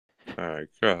right,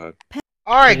 go ahead.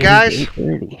 All right, It is guys.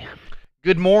 8:30.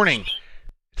 Good morning.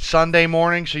 It's Sunday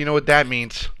morning, so you know what that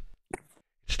means.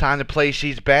 It's time to place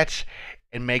these bets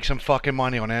and make some fucking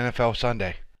money on NFL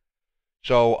Sunday.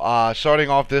 So, starting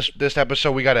off this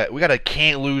episode, we got a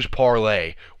can't lose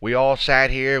parlay. We all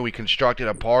sat here, we constructed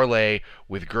a parlay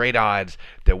with great odds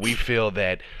that we feel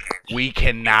that we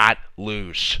cannot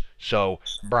lose. So,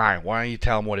 Brian, why don't you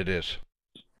tell them what it is?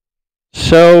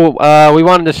 So we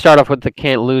wanted to start off with the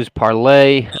can't lose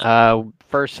parlay.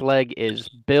 First leg is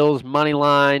Bills money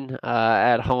line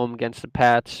at home against the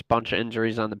Pats. Bunch of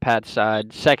injuries on the Pats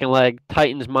side. Second leg,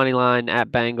 Titans money line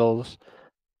at Bengals.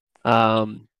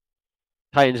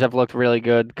 Titans have looked really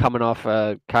good, coming off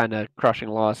a kind of crushing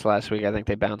loss last week. I think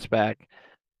they bounced back.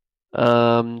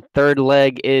 Third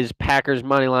leg is Packers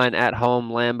money line at home.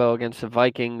 Lambeau against the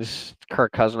Vikings.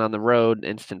 Kirk Cousins on the road.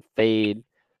 Instant fade.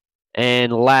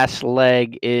 And last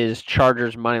leg is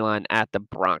Chargers money line at the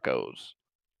Broncos.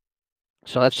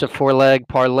 So that's a 4-leg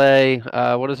parlay.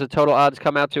 What does the total odds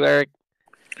come out to, Eric?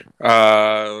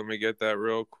 Let me get that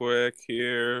real quick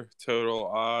here. Total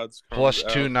odds Plus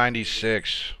comes out-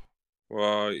 296.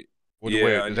 Well, Wait, yeah,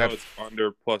 I is know that it's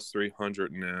under plus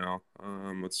 300 now.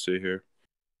 Let's see here.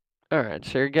 All right,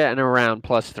 so you're getting around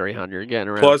plus 300. You're getting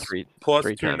around Plus three plus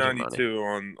times your money.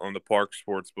 292 on the Park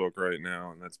Sportsbook right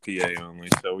now, and that's PA only.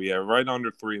 So yeah, right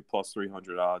under plus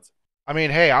 300 odds. I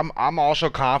mean, hey, I'm also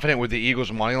confident with the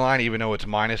Eagles money line, even though it's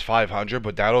minus 500,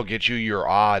 but that'll get you your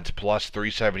odds plus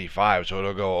 375, so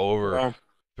it'll go over Well,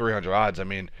 300 odds. I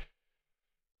mean,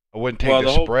 I wouldn't take Well, the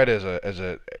the whole- spread as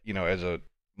a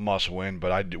must win,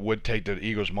 but I would take the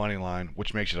Eagles money line,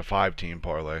 which makes it a 5-team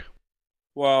parlay.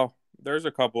 Well, there's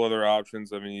a couple other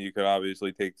options. I mean, you could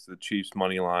obviously take the Chiefs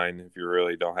money line if you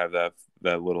really don't have that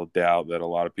little doubt that a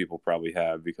lot of people probably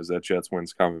have because that Jets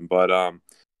win's coming. But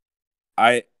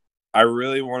I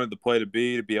really wanted to play to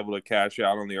be able to cash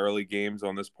out on the early games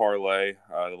on this parlay.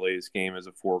 The latest game is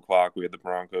at 4:00. We had the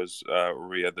Broncos,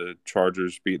 we had the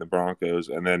Chargers beating the Broncos,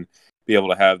 and then be able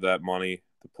to have that money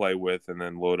to play with, and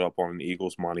then load up on an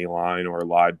Eagles money line or a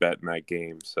live bet in that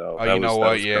game. So Oh, you know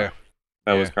what? Yeah.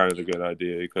 that was kind of a good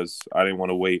idea because I didn't want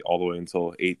to wait all the way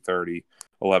until 8:30,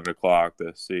 11 o'clock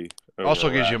to see. Also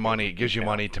gives you overlap. money. Gives you Yeah.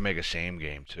 money to make a same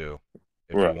game too,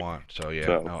 if Right. you want. So yeah,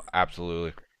 So- no,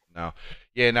 absolutely, no,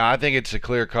 yeah, no. I think it's a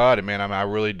clear cut, and man. I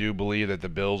really do believe that the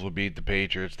Bills will beat the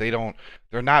Patriots.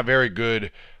 They're not very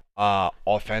good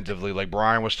offensively. Like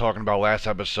Brian was talking about last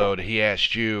episode, he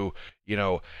asked you,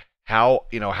 how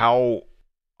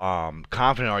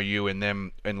confident are you in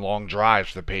them in long drives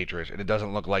for the Patriots, and it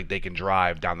doesn't look like they can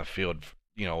drive down the field,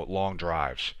 long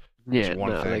drives. Yeah,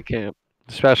 one no, thing. they can't.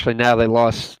 Especially now they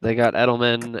lost. They got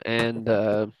Edelman and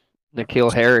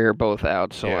N'Keal Harry both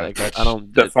out. So Yeah, like, that's- I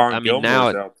don't. Stephon I mean, Gilmore's now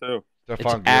out too. it's Stephon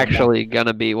Gilmore. actually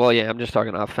gonna be. Well, yeah, I'm just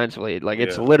talking offensively. Like,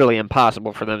 it's Yeah. literally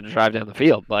impossible for them to drive down the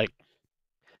field. Like,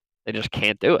 they just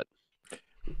can't do it.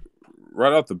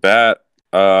 Right off the bat,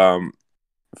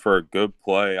 for a good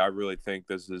play, I really think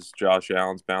this is Josh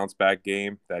Allen's bounce back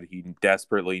game that he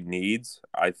desperately needs.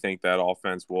 I think that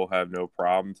offense will have no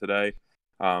problem today.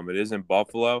 It is in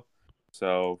Buffalo,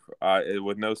 so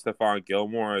with no Stephon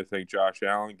Gilmore, I think Josh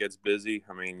Allen gets busy.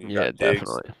 I mean, you Yeah, got Diggs.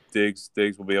 definitely.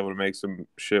 Diggs will be able to make some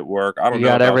shit work. I don't He know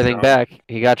got about everything John. back.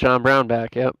 He got John Brown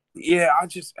back. Yep. Yeah,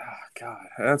 God,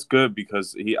 that's good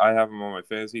because I have him on my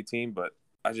fantasy team, but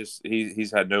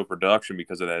he's had no production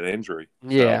because of that injury.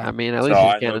 Yeah, So- I mean, at so least he's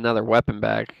I getting hope- another weapon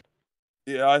back.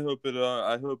 Yeah, I hope it.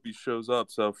 I hope he shows up.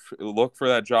 So look for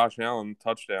that Josh Allen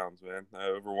touchdowns, man.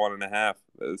 Over 1.5.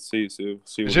 Let's see. Is what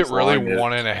it his really line is.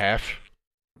 1.5?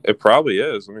 It probably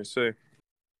is. Let me see.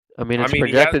 I mean, I it's mean,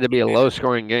 he projected has- to be a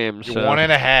low-scoring game. So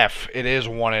 1.5. It is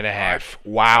 1.5. I'd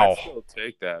Wow. still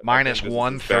take that. Minus I think this is his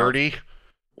 130. bounce.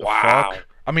 The Wow. fuck?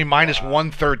 I mean, minus Wow.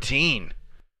 113.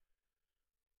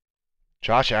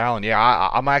 Josh Allen, yeah,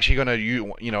 I'm actually gonna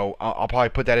I'll probably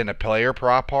put that in a player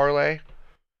prop parlay.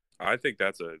 I think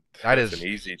that's That that's is- an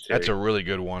easy take. That's a really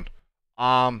good one.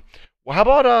 Well, how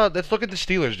about let's look at the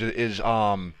Steelers.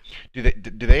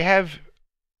 Do they have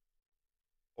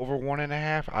over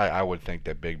 1.5? I would think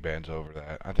that Big Ben's over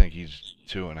that. I think he's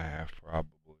 2.5 probably.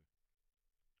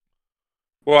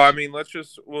 Well, I mean,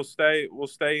 we'll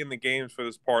stay in the games for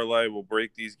this parlay. We'll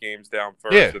break these games down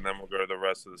first, Yeah. and then we'll go to the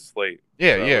rest of the slate.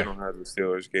 Yeah, So yeah. We don't have the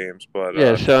Steelers games, but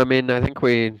yeah, so I mean, I think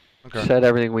we Okay. said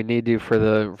everything we need to for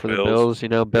the Bills. Bills.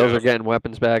 Bills Yeah. are getting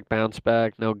weapons back, bounce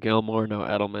back. No Gilmore, no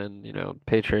Edelman.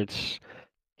 Patriots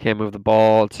can't move the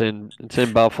ball. It's in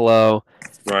Buffalo.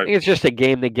 I right. think it's just a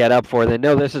game to get up for. They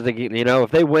know this is the game.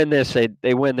 If they win this,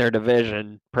 they win their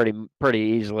division pretty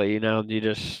easily. You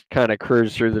just kind of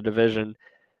cruise through the division.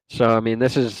 So I mean,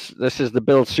 this is the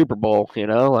Bills Super Bowl.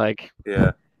 Like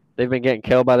Yeah. they've been getting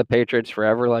killed by the Patriots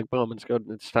forever. Like boom,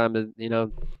 it's time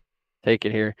to take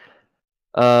it here.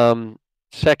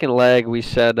 Second leg, we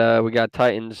said we got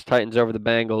Titans over the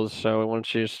Bengals. So why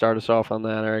don't you start us off on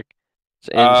that, Eric? It's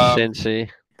in Cincy.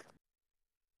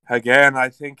 Again, I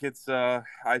think the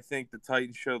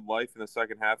Titans showed life in the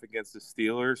second half against the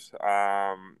Steelers.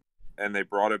 And they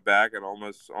brought it back and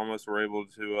almost were able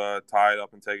to tie it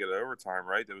up and take it to overtime,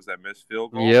 right? There was that missed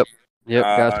field goal. Yep.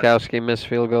 Gostkowski missed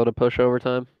field goal to push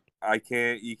overtime.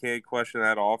 You can't question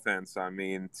that offense. I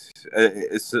mean,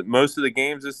 it's most of the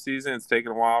games this season. It's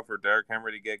taken a while for Derrick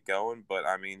Henry to get going, but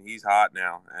I mean, he's hot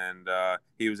now, and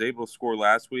he was able to score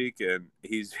last week, and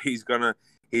he's gonna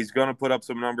put up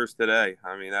some numbers today.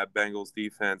 I mean, that Bengals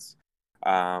defense.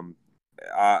 I'm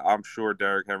sure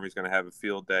Derrick Henry's gonna have a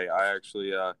field day. I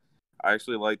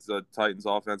actually liked the Titans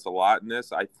offense a lot in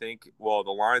this. I think, well, the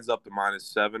line's up to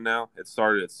 -7 now. It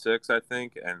started at 6, I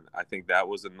think, and I think that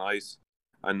was a nice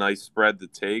spread to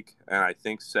take, and I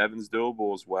think 7's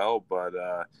doable as well. But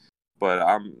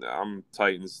I'm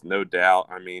Titans, no doubt.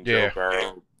 I mean, Yeah.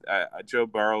 Joe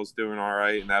Burrow's doing all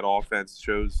right, and that offense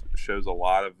shows a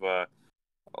lot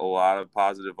of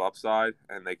positive upside,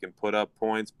 and they can put up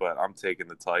points. But I'm taking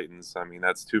the Titans. I mean,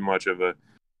 that's too much of a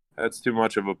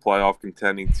playoff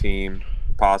contending team,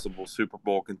 possible Super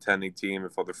Bowl contending team.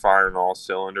 If they're firing all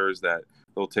cylinders, that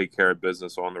they'll take care of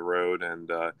business on the road.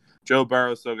 And Joe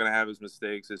Burrow's still going to have his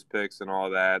mistakes, his picks, and all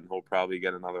that, and he'll probably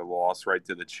get another loss right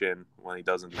to the chin when he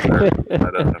doesn't deserve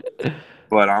it.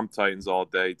 But I'm Titans all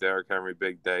day. Derrick Henry,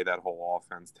 big day. That whole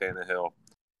offense, Tannehill.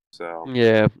 So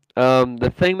yeah,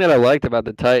 the thing that I liked about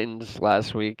the Titans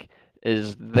last week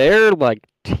is their like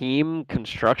team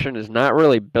construction is not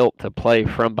really built to play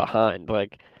from behind.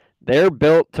 Like they're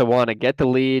built to want to get the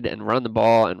lead and run the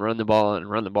ball and run the ball and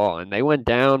run the ball. And they went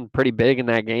down pretty big in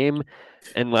that game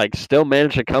and like still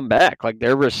managed to come back. Like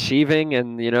their receiving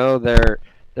and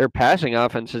their passing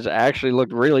offenses actually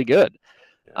looked really good.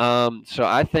 So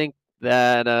I think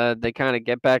that they kind of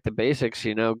get back to basics,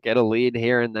 get a lead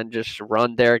here and then just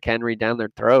run Derrick Henry down their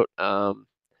throat.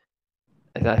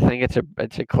 I think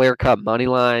it's a clear cut money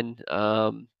line.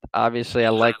 Obviously, I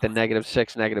like the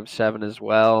 -6, -7 as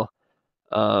well.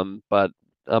 But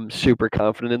I'm super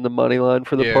confident in the money line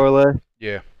for the parlay.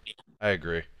 Yeah, I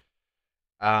agree.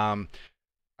 I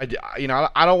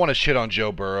don't want to shit on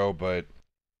Joe Burrow, but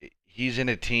he's in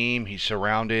a team. He's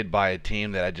surrounded by a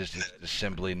team that is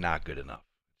simply not good enough.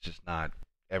 It's just not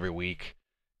every week.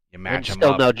 You match them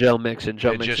still up. no Joe Mixon.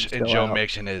 Joe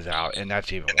Mixon is out, and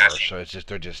that's even worse. So it's just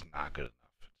they're just not good enough.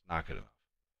 It's not good enough.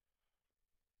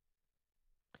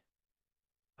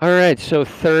 All right, so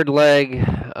third leg.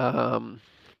 I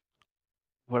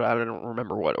don't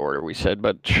remember what order we said,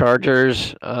 but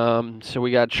Chargers. So we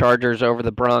got Chargers over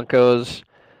the Broncos.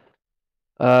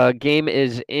 Game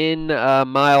is in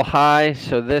Mile High,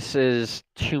 so this is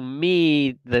to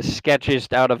me the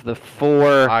sketchiest out of the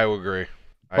four. I would agree.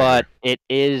 But it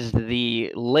is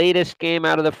the latest game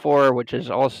out of the four, which is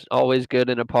also always good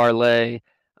in a parlay.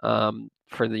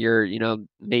 For your,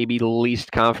 maybe the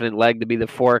least confident leg to be the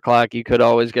 4 o'clock, you could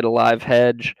always get a live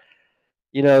hedge,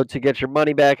 to get your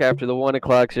money back after the 1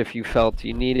 o'clocks if you felt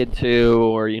you needed to,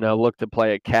 or, look to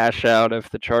play a cash out if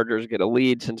the Chargers get a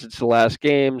lead since it's the last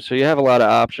game. So you have a lot of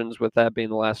options with that being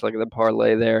the last leg of the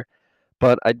parlay there.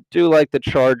 But I do like the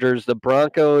Chargers. The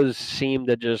Broncos seem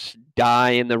to just die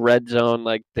in the red zone.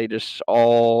 Like they just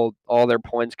all their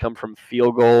points come from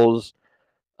field goals.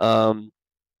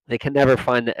 They can never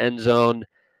find the end zone.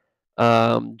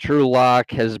 Drew Lock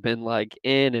has been like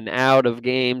in and out of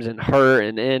games and hurt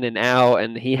and in and out,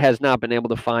 and he has not been able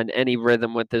to find any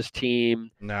rhythm with this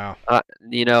team. No.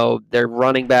 Their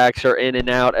running backs are in and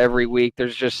out every week.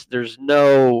 There's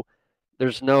no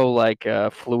like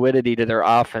fluidity to their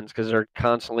offense because they're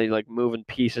constantly like moving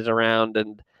pieces around,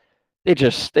 and they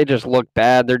just look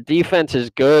bad. Their defense is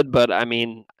good, but I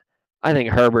mean, I think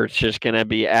Herbert's just gonna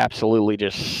be absolutely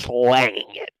just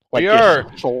slanging it. Like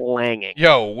slanging.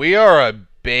 Yo, we are a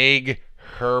big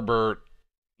Herbert,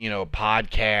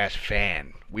 podcast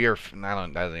fan. We are.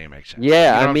 That doesn't even make sense.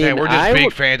 Yeah, I mean, we're just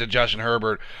big fans of Justin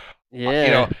Herbert.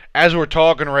 Yeah. As we're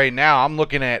talking right now, I'm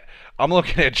looking at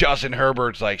Justin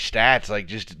Herbert's like stats, like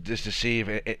just to see if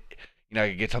it I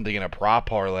could get something in a prop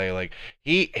parlay. Like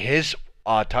his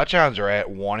touchdowns are at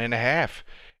 1.5,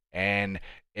 and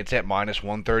it's at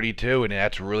 -132, and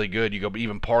that's really good. You go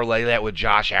even parlay that with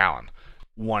Josh Allen,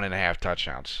 1.5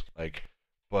 touchdowns.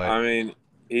 But I mean, what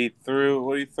did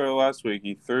he throw last week?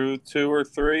 He threw 2 or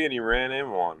 3, and he ran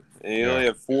in 1. And he only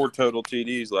had 4 total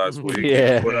TDs last week.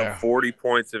 Yeah. He put up 40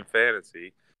 points in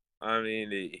fantasy. I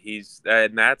mean,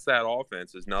 and that's that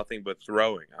offense is nothing but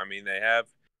throwing. I mean, they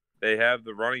have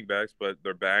the running backs, but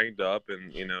they're banged up,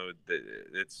 and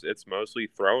it's mostly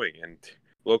throwing. And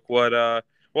look what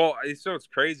well, so it's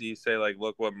crazy you say like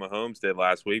look what Mahomes did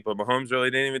last week, but Mahomes really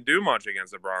didn't even do much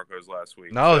against the Broncos last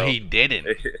week. No, so. he didn't.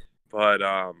 But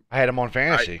I had him on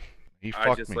fantasy. He I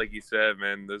fucked just me. like you said,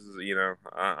 man. This is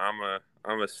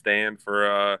I'm a stand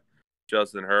for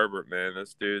Justin Herbert, man.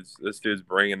 This dude's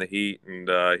bringing the heat, and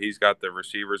he's got the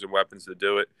receivers and weapons to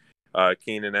do it.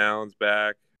 Keenan Allen's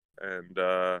back,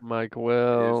 and Mike he's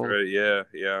Will. ready. Yeah.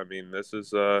 I mean, this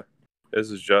is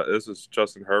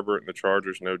Justin Herbert and the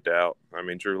Chargers, no doubt. I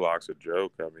mean, Drew Lock's a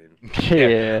joke. I mean,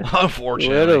 Yeah.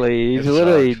 Unfortunately, Literally, he's it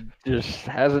literally sucks. just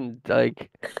hasn't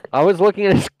like. I was looking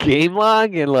at his game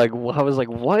log and like I was like,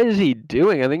 what is he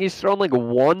doing? I think he's thrown like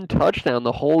one touchdown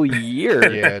the whole year.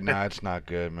 Yeah, nah, it's not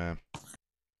good, man.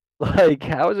 Like,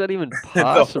 how is that even the whole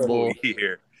possible?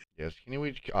 year. Yes.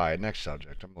 All right, next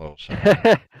subject. I'm a little sorry.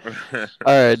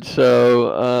 All right,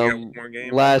 so You got one more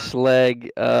game? last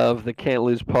leg of the can't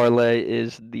lose parlay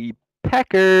is the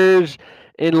Packers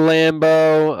in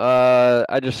Lambeau.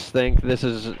 I just think this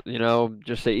is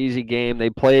just an easy game. They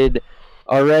played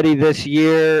already this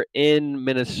year in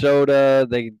Minnesota.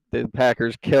 The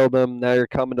Packers killed them. Now you're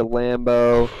coming to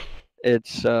Lambeau.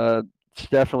 It's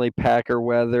definitely Packer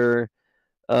weather.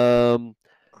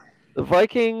 The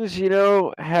Vikings,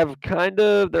 have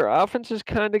their offense has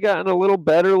kind of gotten a little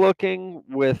better looking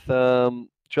with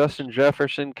Justin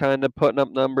Jefferson kind of putting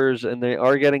up numbers, and they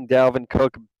are getting Dalvin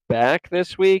Cook back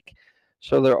this week.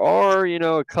 So there are,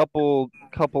 a couple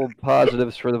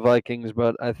positives for the Vikings,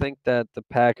 but I think that the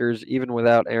Packers, even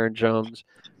without Aaron Jones,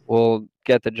 will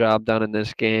get the job done in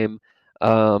this game.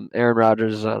 Aaron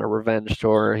Rodgers is on a revenge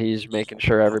tour. He's making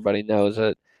sure everybody knows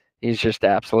it. He's just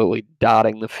absolutely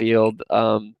dotting the field.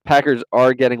 Packers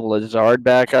are getting Lazard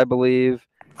back, I believe.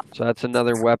 So that's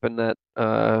another weapon that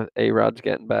A-Rod's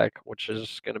getting back, which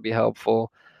is going to be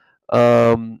helpful.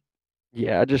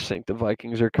 Yeah, I just think the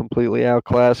Vikings are completely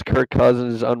outclassed. Kirk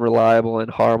Cousins is unreliable and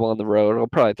horrible on the road. He'll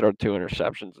probably throw 2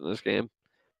 interceptions in this game.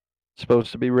 It's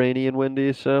supposed to be rainy and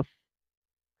windy, so.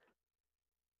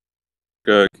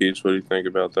 Good, Keith. What do you think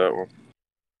about that one?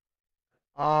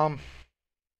 I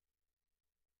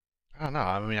don't know.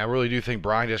 I mean, I really do think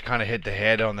Brian just kind of hit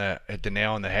the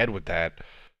nail on the head with that.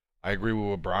 I agree with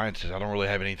what Brian says. I don't really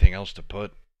have anything else to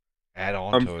add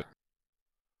on to it.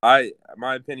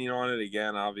 My opinion on it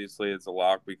again, obviously it's a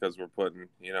lock because we're putting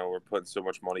so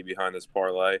much money behind this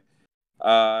parlay.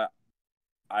 I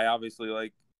obviously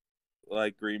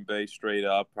like Green Bay straight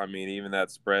up. I mean, even that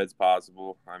spread's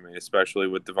possible. I mean, especially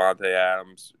with Devontae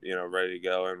Adams, ready to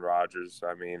go, and Rodgers.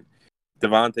 I mean,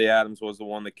 Devontae Adams was the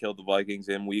one that killed the Vikings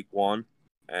in week 1.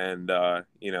 And,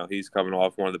 he's coming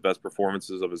off one of the best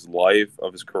performances of his life,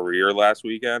 of his career last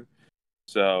weekend.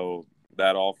 So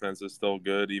that offense is still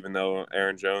good, even though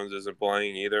Aaron Jones isn't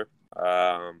playing either.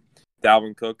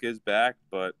 Dalvin Cook is back,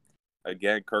 but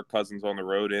again, Kirk Cousins on the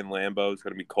road in Lambeau is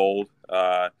going to be cold.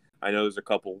 I know there's a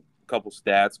couple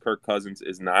stats. Kirk Cousins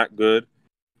is not good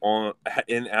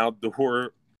in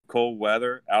outdoor cold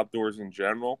weather, outdoors in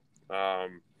general.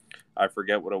 I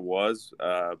forget what it was,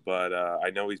 but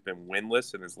I know he's been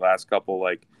winless in his last couple.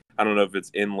 I don't know if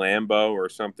it's in Lambeau or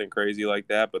something crazy like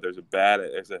that, but there's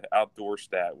an outdoor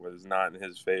stat where it's not in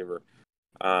his favor.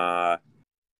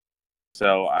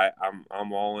 So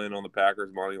I'm all in on the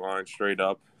Packers money line straight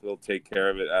up. They'll take care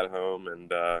of it at home,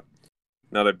 and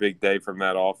another big day from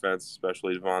that offense,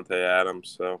 especially Devontae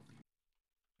Adams. So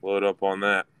load up on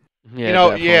that.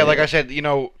 Yeah, like I said,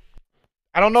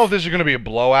 I don't know if this is going to be a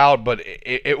blowout, but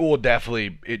it will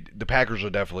definitely. The Packers will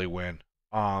definitely win.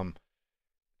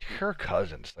 Kirk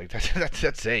Cousins,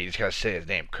 that's it. You just gotta say his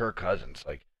name, Kirk Cousins.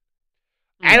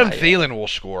 Adam Thielen will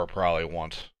score probably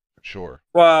once, for sure.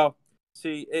 Well,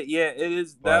 see, it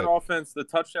is that offense. The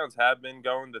touchdowns have been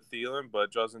going to Thielen,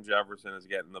 but Justin Jefferson is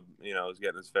getting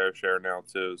his fair share now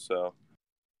too. So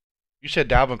you said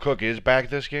Dalvin Cook is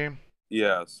back this game?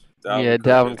 Yes.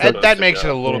 Dalvin Cook. That makes it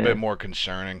a little bit more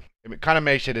concerning. It kind of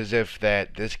makes it as if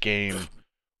that this game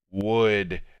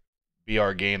would be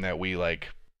our game that we like.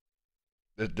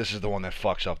 This is the one that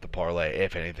fucks up the parlay,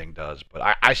 if anything does.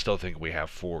 But I still think we have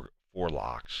four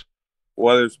locks.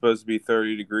 Weather's supposed to be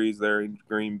 30 degrees there in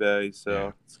Green Bay,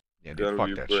 so yeah dude, fuck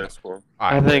that shit.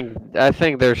 I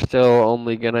think they're still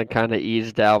only gonna kind of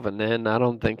ease Dalvin in. I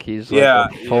don't think he's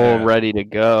ready to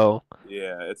go.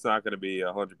 Yeah, it's not gonna be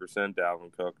 100%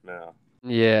 Dalvin Cook now.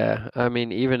 Yeah, I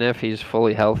mean, even if he's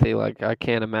fully healthy, I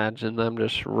can't imagine them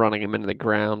just running him into the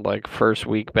ground first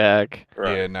week back.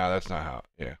 Right. Yeah, no, that's not how.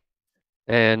 Yeah.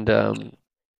 And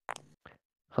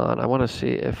Hold on, I want to see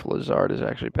if Lazard is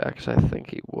actually back because I think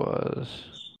he was.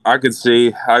 I could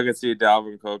see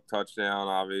Dalvin Cook touchdown,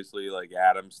 obviously, like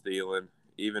Adam Thielen,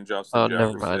 even Justin Oh,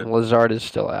 never mind. Jefferson. Lazard is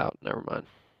still out. Never mind.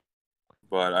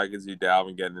 But I could see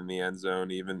Dalvin getting in the end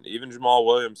zone. Even Jamal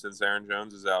Williams, since Aaron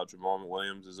Jones is out, Jamal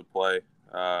Williams is a play.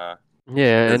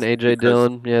 Yeah, and AJ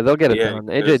Dillon. Yeah, they'll get it done.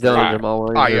 AJ Dillon and Jamal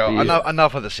Williams. All right, yo,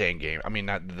 enough of the same game. I mean,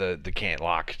 not the can't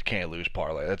lose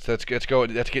parlay. Let's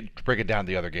break it down to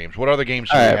the other games. What other games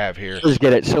do we have here? Let's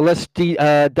get it. So let's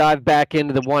dive back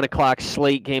into the 1:00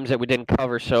 slate games that we didn't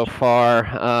cover so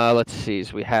far. Let's see.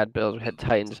 So we had Bills, we had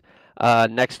Titans.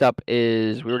 Next up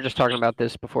is, we were just talking about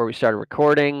this before we started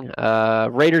recording.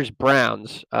 Raiders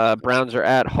Browns. Browns are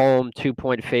at home,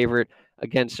 2-point favorite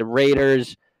against the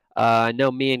Raiders. I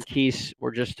know me and Keese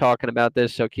were just talking about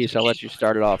this, so Keese, I'll let you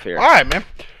start it off here. All right, man.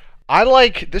 I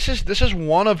like this is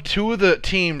one of two of the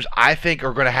teams I think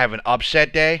are going to have an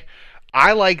upset day.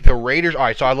 I like the Raiders. All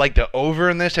right, so I like the over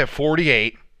in this at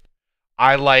 48.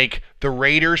 I like the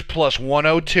Raiders plus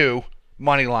 102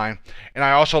 money line, and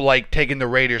I also like taking the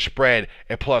Raiders spread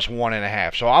at plus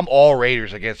 1.5. So I'm all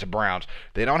Raiders against the Browns.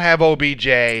 They don't have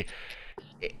OBJ.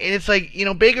 And it's like,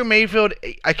 Baker Mayfield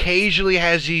occasionally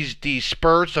has these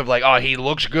spurts of like, oh, he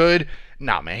looks good.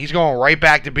 Nah, man, he's going right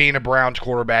back to being a Browns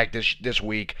quarterback this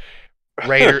week.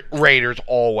 Raiders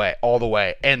all the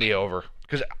way, and the over,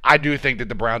 because I do think that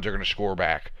the Browns are going to score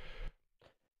back.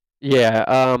 Yeah,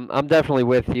 I'm definitely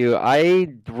with you.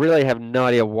 I really have no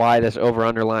idea why this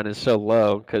over-under line is so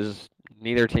low, because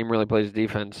neither team really plays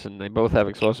defense, and they both have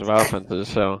explosive offenses.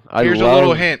 So Here's a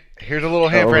little hint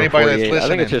for anybody that's listening. I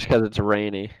think it's just because it's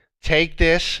rainy. Take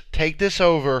this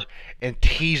over and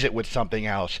tease it with something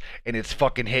else, and it's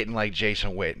fucking hitting like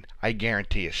Jason Witten. I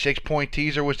guarantee you. 6-point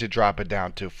teaser was to drop it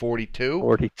down to 42.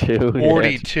 42.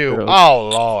 42. Yeah, oh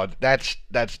Lord, that's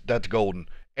golden.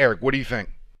 Eric, what do you think?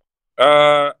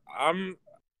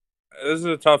 This is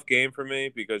a tough game for me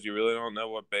because you really don't know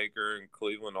what Baker and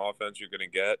Cleveland offense you're going to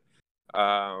get.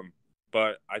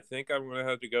 But I think I'm going to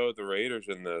have to go with the Raiders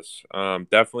in this.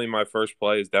 Definitely my first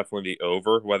play is definitely the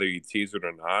over, whether you tease it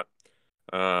or not.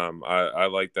 I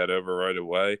like that over right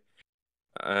away.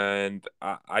 And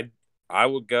I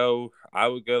would go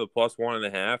the plus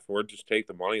 1.5 or just take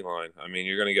the money line. I mean,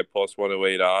 you're going to get plus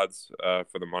 108 odds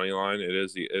for the money line. It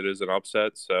is an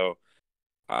upset, so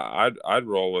I'd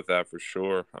roll with that for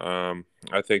sure.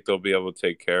 I think they'll be able to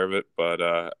take care of it,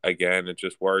 but again, it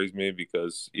just worries me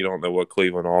because you don't know what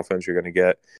Cleveland offense you're going to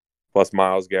get. Plus,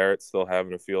 Myles Garrett's still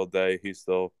having a field day. He's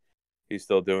still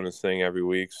doing his thing every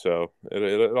week, so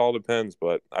it all depends.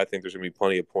 But I think there's going to be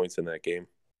plenty of points in that game.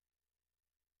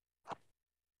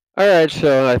 All right,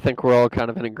 so I think we're all kind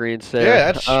of in agreement there.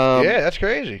 Yeah, that's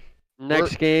crazy.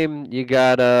 Next game, you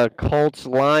got Colts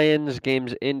Lions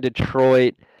games in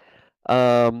Detroit.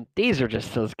 These are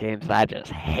just those games that I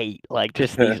just hate. Like,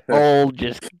 just these old,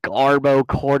 just garbo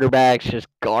quarterbacks, just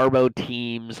garbo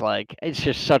teams. Like, it's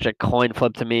just such a coin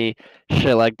flip to me.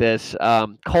 Shit like this.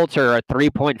 Colts are a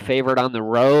 3-point favorite on the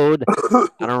road. I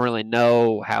don't really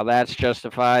know how that's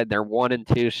justified. They're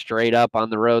 1-2 straight up on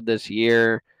the road this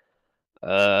year.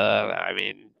 I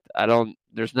mean,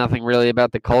 there's nothing really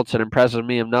about the Colts that impresses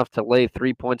me enough to lay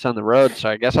 3 points on the road. So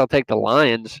I guess I'll take the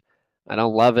Lions. I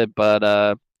don't love it,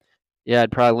 but yeah,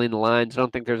 I'd probably lean the Lions. I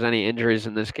don't think there's any injuries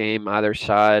in this game, either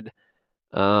side.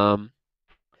 And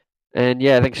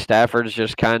yeah, I think Stafford's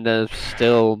just kind of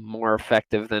still more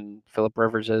effective than Phillip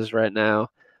Rivers is right now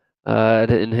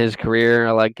in his career.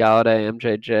 I like Galladay,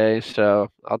 MJJ, so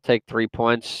I'll take 3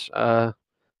 points. 3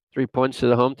 points to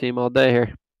the home team all day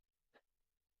here.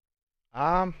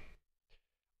 I'm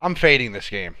fading this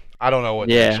game. I don't know what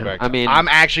to expect. I mean, I'm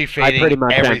actually fading I pretty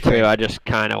much everything. Am too. I just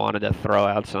kind of wanted to throw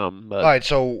out some. But... All right,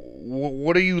 so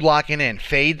what are you locking in?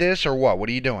 Fade this or what? What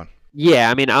are you doing?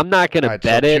 Yeah, I mean, I'm not going to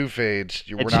bet it. 2 fades.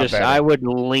 We're it's not just betting. I would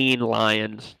lean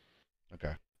Lions.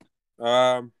 Okay.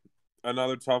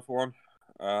 Another tough one.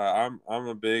 I'm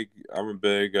a big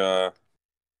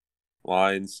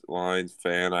Lions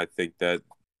fan. I think that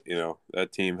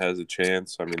that team has a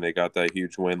chance. I mean, they got that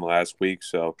huge win last week,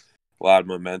 so a lot of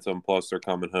momentum. Plus, they're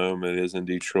coming home. It is in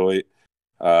Detroit.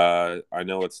 I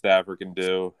know what Stafford can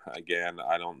do. Again,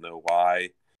 I don't know why.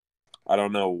 I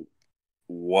don't know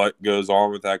what goes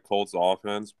on with that Colts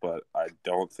offense, but I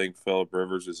don't think Phillip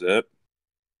Rivers is it.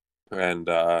 And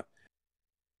I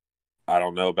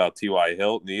don't know about T.Y.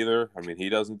 Hilton either. I mean, he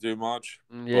doesn't do much.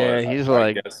 Yeah, he's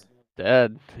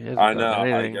dead. I know.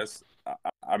 I guess.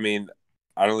 I mean,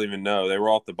 I don't even know. They were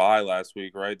off the bye last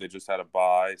week, right? They just had a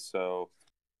bye, so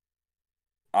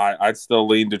I'd still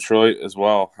lean Detroit as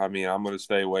well. I mean, I'm going to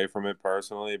stay away from it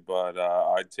personally, but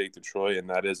I'd take Detroit, and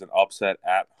that is an upset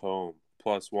at home.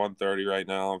 plus 130 right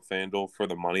now on FanDuel for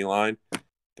the money line.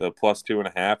 The plus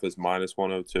 2.5 is minus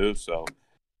 102. So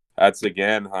that's,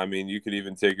 again, I mean, you could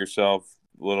even take yourself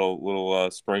little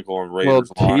sprinkle on Well,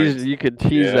 Raiders lines. you could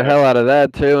tease the Yeah. hell out of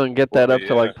that too, and get that Well, up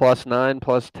to like yeah. +9,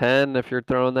 +10 if you're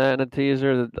throwing that in a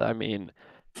teaser. I mean,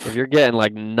 if you're getting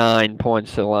like 9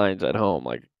 points to the Lions at home,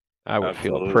 like I would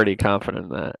feel Absolutely. pretty confident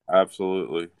in that.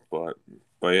 Absolutely. But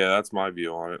yeah, that's my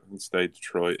view on it. I'd stay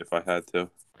Detroit if I had to.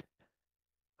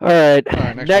 All right.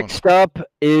 next Next up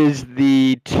is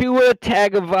the Tua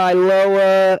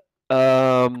Tagovailoa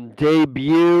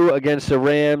debut against the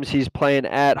Rams. He's playing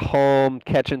at home,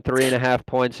 catching 3.5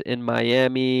 points in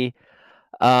Miami.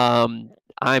 I'm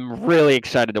really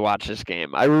excited to watch this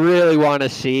game. I really want to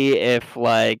see if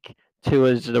like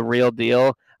Tua's the real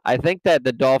deal. I think that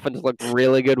the Dolphins looked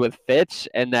really good with Fitz,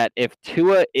 and that if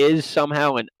Tua is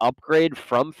somehow an upgrade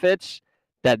from Fitz,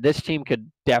 that this team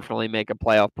could definitely make a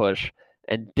playoff push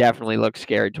and definitely look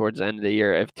scary towards the end of the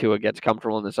year if Tua gets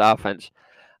comfortable in this offense.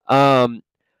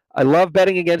 I love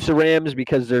betting against the Rams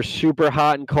because they're super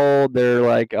hot and cold. They're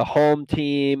like a home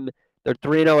team. They're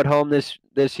 3-0 at home this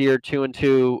year,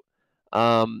 2-2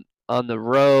 on the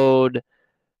road.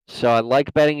 So I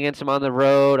like betting against them on the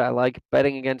road. I like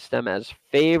betting against them as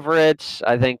favorites.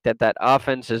 I think that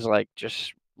offense is like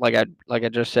just like I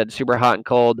just said, super hot and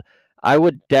cold. I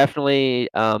would definitely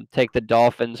take the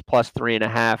Dolphins plus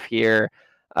 3.5 here.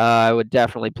 I would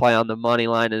definitely play on the money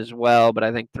line as well, but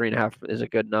I think 3.5 is a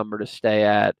good number to stay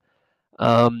at.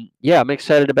 Yeah, I'm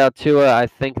excited about Tua. I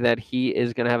think that he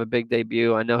is going to have a big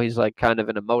debut. I know he's like kind of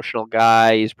an emotional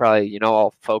guy. He's probably,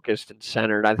 all focused and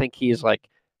centered. I think he's like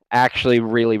actually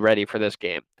really ready for this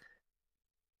game.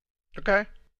 Okay.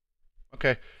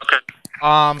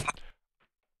 I'll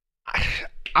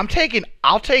take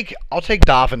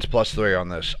Dolphins +3 on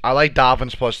this. I like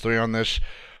Dolphins +3 on this,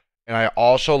 and I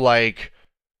also like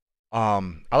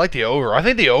I like the over. I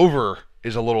think the over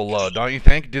is a little low, don't you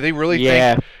think? Do they really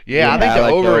think? Yeah, I think the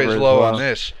over is low on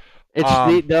this. It's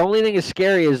the only thing that's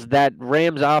scary is that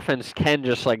Rams offense can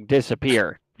just like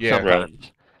disappear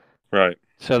sometimes. Right.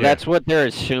 So that's what they're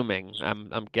assuming.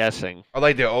 I'm guessing. I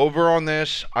like the over on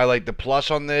this. I like the plus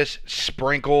on this.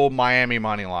 Sprinkle Miami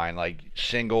money line, like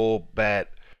single bet.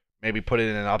 Maybe put it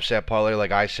in an upset parlay,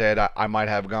 like I said. I might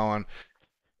have going.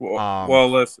 Well,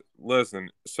 listen.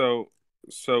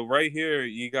 So right here,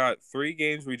 you got 3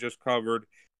 games we just covered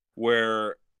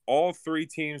where all 3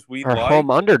 teams we are like home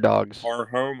underdogs. Are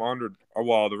home under.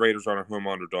 Well, the Raiders aren't a home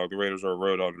underdog. The Raiders are a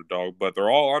road underdog, but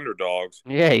they're all underdogs.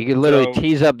 Yeah, you could literally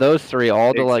tease up those 3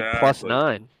 all to like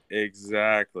 +9.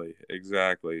 Exactly.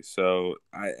 So,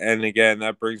 and again,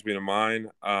 that brings me to mine.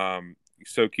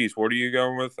 So, Keith, what are you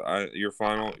going with? Your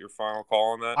final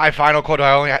call on that? My final call. Do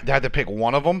I only had to pick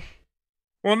one of them?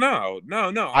 Well, no.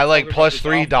 I like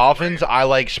 +3 Dolphins. I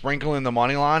like sprinkling the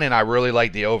money line, and I really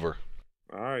like the over.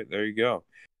 All right, there you go.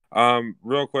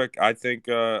 Real quick, I think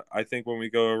when we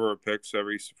go over our picks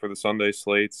for the Sunday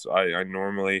slates, I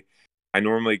normally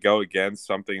go against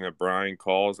something that Brian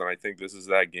calls, and I think this is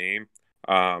that game.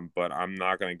 But I'm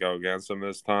not going to go against him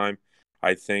this time.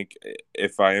 I think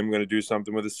if I am going to do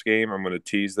something with this game, I'm going to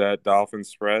tease that Dolphins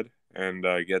spread and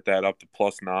get that up to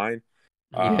 +9.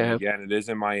 Again, it is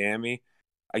in Miami.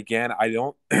 Again, I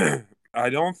don't I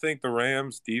don't think the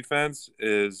Rams defense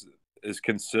is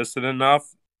consistent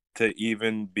enough to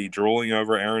even be drooling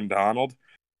over Aaron Donald.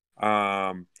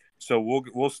 So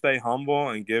we'll stay humble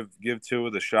and give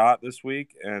Tua the shot this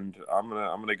week, and I'm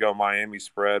gonna go Miami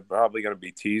spread. Probably gonna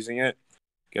be teasing it,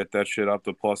 get that shit up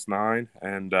to +9,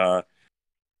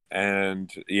 and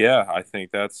yeah, I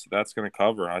think that's gonna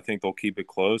cover. I think they'll keep it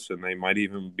close, and they might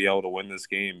even be able to win this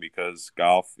game because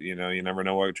Goff. You never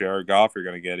know what Jared Goff you're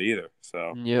gonna get either.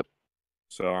 So yep.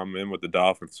 So I'm in with the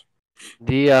Dolphins.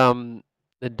 The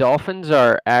Dolphins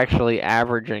are actually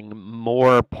averaging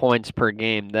more points per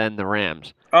game than the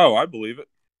Rams. Oh, I believe it.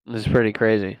 It's pretty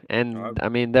crazy, and I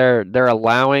mean they're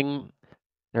allowing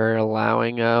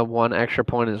 1 extra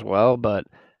point as well. But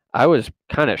I was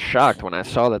kind of shocked when I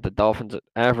saw that the Dolphins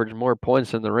average more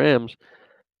points than the Rams,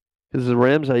 because the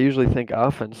Rams I usually think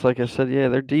offense. Like I said, yeah,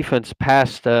 their defense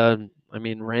passed.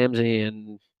 Ramsey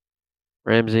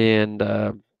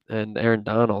and Aaron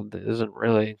Donald isn't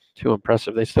really too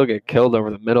impressive. They still get killed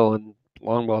over the middle and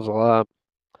long balls a lot.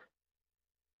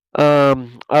 All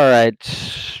right.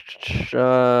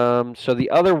 So the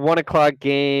other 1:00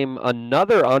 game,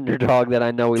 another underdog that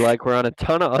I know we like. We're on a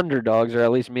ton of underdogs, or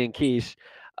at least me and Keith.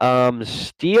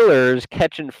 Steelers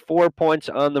catching 4 points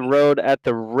on the road at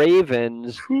the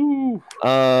Ravens.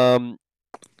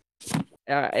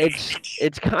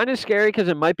 It's kind of scary because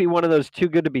it might be one of those too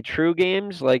good to be true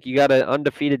games. Like you got an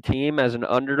undefeated team as an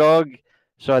underdog,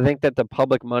 So I think that the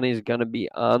public money is going to be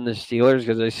on the Steelers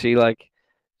because I see like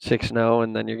 6-0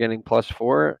 and then you're getting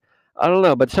 +4. I don't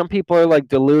know, but some people are like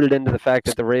deluded into the fact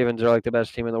that the Ravens are like the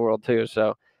best team in the world too.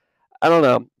 So I don't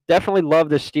know. Definitely love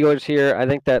the Steelers here. I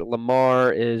think that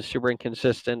Lamar is super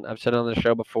inconsistent. I've said it on the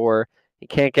show before. He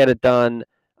can't get it done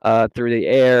through the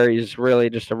air. He's really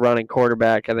just a running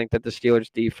quarterback. I think that the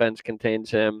Steelers defense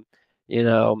contains him, you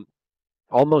know,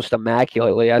 almost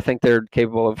immaculately. I think they're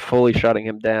capable of fully shutting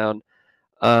him down.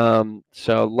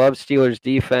 So love Steelers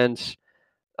defense.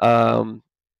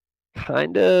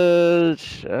 Kind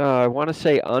of, I want to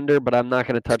say under, but I'm not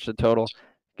going to touch the total.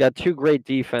 Got two great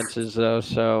defenses though,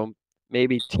 so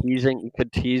maybe teasing. You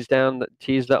could tease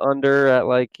the under at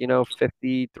like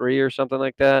 53 or something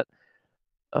like that.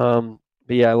 But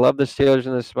yeah, I love the Steelers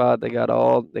in this spot. They got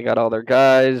all their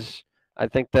guys. I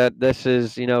think that this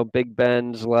is Big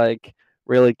Ben's like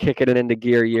really kicking it into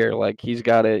gear year. Like he's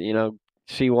got to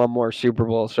see one more Super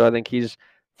Bowl. So I think he's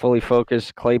fully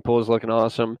focused. Claypool's looking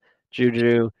awesome.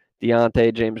 Juju,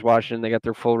 Deontay, James Washington. They got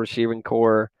their full receiving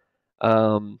core.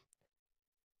 And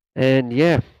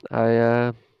yeah,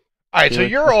 All right, so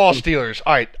you're all Steelers.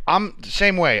 All right, I'm the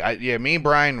same way. Yeah, me and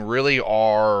Brian really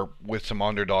are with some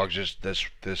underdogs just this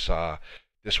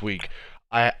week.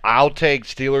 I'll take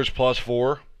Steelers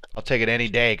 +4. I'll take it any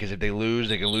day because if they lose,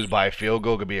 they can lose by a field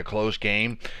goal. It could be a close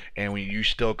game, and when you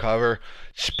still cover,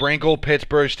 sprinkle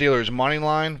Pittsburgh Steelers money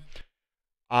line.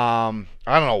 I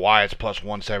don't know why it's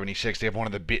 +176. They have one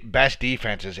of the best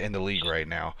defenses in the league right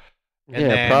now. And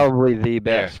then, probably the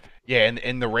best. Yeah,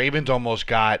 and the Ravens almost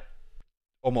got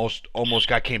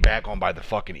came back on by the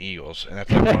fucking Eagles, and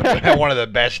that's like one of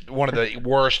the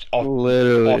worst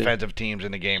offensive teams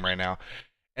in the game right now.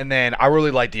 And then I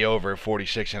really like the over at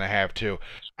 46.5 too.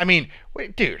 I mean,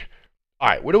 wait, dude. All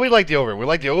right, what do we like the over? We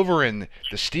like the over in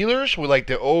the Steelers. We like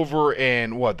the over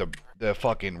in what the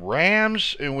fucking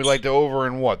Rams, and we like the over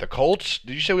in what the Colts.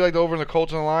 Did you say we like the over in the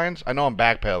Colts and the Lions? I know I'm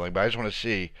backpedaling, but I just want to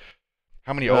see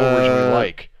how many overs we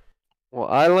like. Well,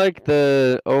 I like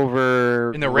the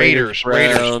over in the Raiders.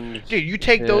 Dude, you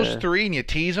take those three and you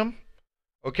tease them.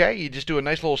 Okay, you just do a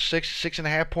nice little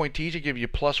 6.5 point teaser, give you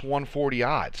 +140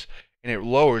 odds, and it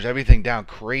lowers everything down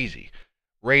crazy.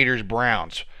 Raiders,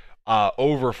 Browns,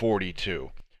 over 42.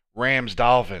 Rams,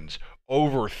 Dolphins,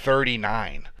 over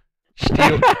 39.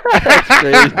 That's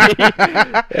crazy.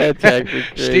 That's actually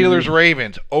crazy. Steelers,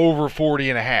 Ravens, over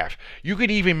 40.5. You could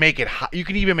even make it. You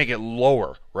could even make it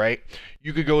lower, right?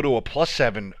 You could go to a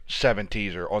 +7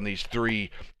 teaser on these three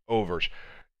overs.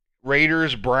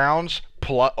 Raiders, Browns,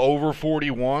 over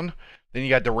 41. Then you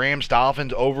got the Rams,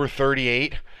 Dolphins, over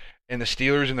 38. And the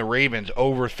Steelers and the Ravens,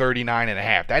 over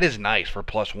 39.5. That is nice for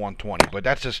 +120. But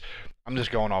that's just, I'm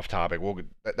just going off topic.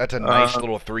 That's a nice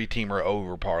little three-teamer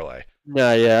over parlay.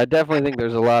 No, yeah, I definitely think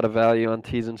there's a lot of value on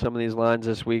teasing some of these lines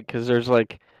this week because there's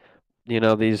like, these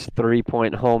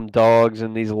 3-point home dogs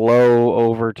and these low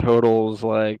over totals.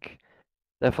 Like,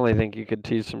 definitely think you could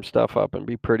tease some stuff up and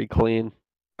be pretty clean.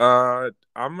 I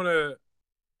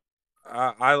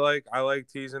like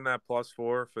teasing that +4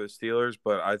 for the Steelers,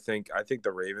 but I think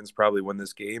the Ravens probably win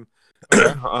this game.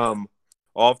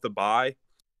 Off the bye,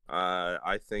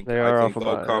 I think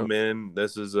they'll come in.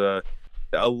 This is a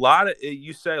lot of,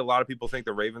 you say a lot of people think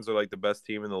the Ravens are like the best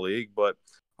team in the league, but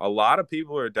a lot of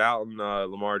people are doubting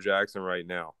Lamar Jackson right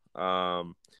now.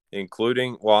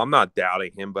 Including, well, I'm not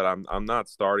doubting him, but I'm not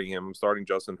starting him. I'm starting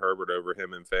Justin Herbert over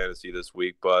him in fantasy this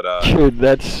week. But dude,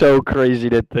 that's so crazy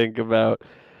to think about.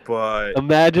 But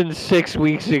imagine 6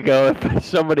 weeks ago if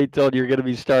somebody told you're going to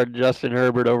be starting Justin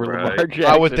Herbert over Lamar Jackson.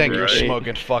 I would think you're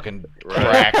smoking fucking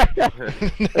crack.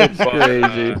 That's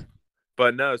crazy.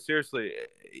 But no, seriously,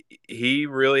 he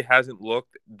really hasn't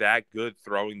looked that good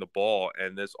throwing the ball,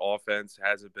 and this offense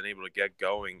hasn't been able to get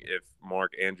going if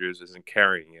Mark Andrews isn't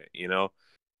carrying it,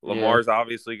 Lamar's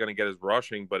obviously going to get his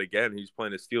rushing, but again, he's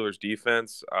playing a Steelers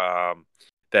defense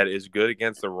that is good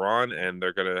against the run, and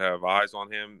they're going to have eyes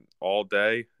on him all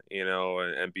day,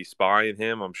 and be spying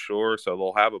him, I'm sure. So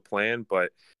they'll have a plan,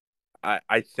 but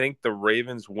I think the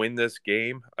Ravens win this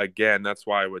game. Again, that's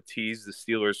why I would tease the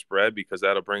Steelers spread because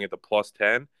that'll bring it to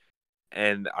 +10,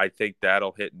 and I think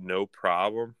that'll hit no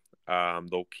problem.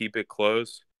 They'll keep it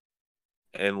close.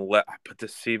 But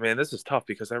this is tough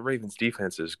because that Ravens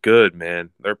defense is good, man.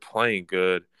 They're playing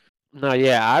good. No,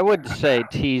 yeah, I would say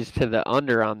tease to the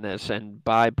under on this and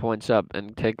buy points up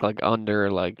and take like under,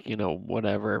 like,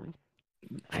 whatever,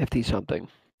 50 something.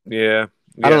 Yeah.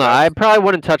 I don't know. I probably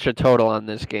wouldn't touch a total on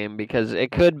this game because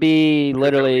it could be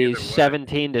literally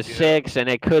 17-6, and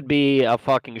it could be a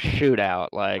fucking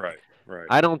shootout. Like, right.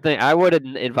 I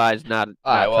wouldn't advise not.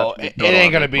 All right, well, it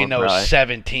ain't gonna be no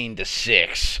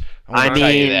 17-6. I'm I gonna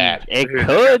tell you mean, that. it Dude, they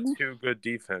could. got two good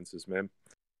defenses, man.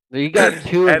 You got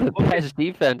two of And the look at- best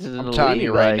defenses in I'm the telling league.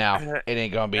 you right like, now, it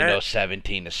ain't gonna be and- no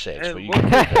 17-6. and But you look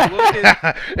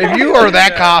at if you are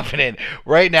that Yeah. confident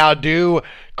right now, do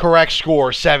correct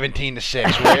score 17-6.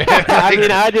 I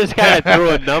mean, I just kind of threw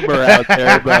a number out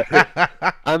there, but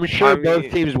I'm sure both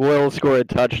mean- teams will score a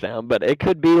touchdown. But it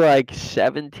could be like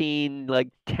 17, like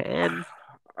 10.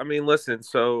 I mean, listen.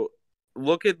 So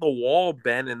look at the wall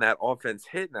Ben and that offense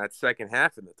hit in that second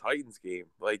half in the Titans game.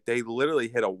 Like they literally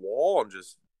hit a wall and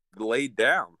just laid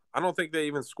down. I don't think they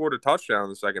even scored a touchdown in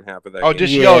the second half of that. Oh, game.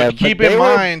 just Yeah, but keep they in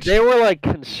were- mind. they were like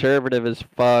conservative as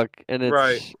fuck, and it's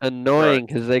Right. annoying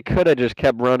because they could have just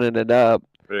kept running it up.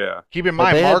 Yeah. Keep in But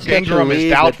mind, they had Mark such a Ingram is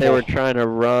lead that they doubtful. were trying to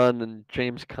run, and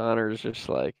James Conner's just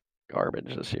like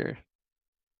garbage this year.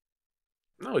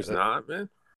 No, he's not, man.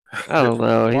 I don't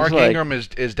know. He's Mark like, Ingram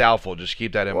is doubtful. Just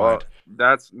keep that in Well, mind.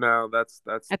 that's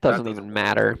that doesn't even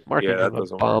matter. Mark Yeah, that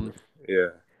Ingram's a doesn't bum. matter. Yeah.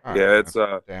 All Yeah, right, it's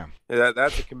damn.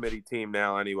 that's a committee team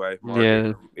now anyway. Mark Yeah.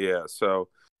 Ingram. Yeah. So,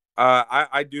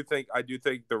 I do think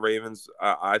the Ravens.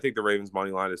 I think the Ravens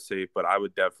money line is safe, but I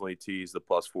would definitely tease the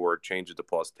 +4, change it to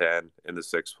 +10 in the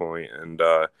 6 point, and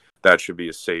that should be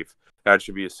a safe. That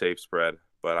should be a safe spread.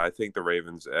 But I think the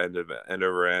Ravens end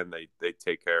over end, they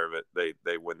take care of it.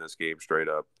 They win this game straight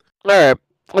up. All right,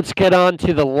 let's get on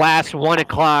to the last 1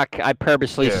 o'clock. I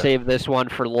purposely Yeah. saved this one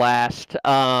for last.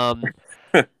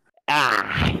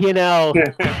 You know.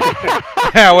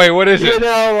 Yeah, wait, what is You it?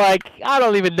 know, like, I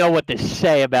don't even know what to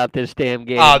say about this damn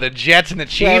game. Oh, the Jets and the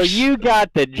Chiefs. So you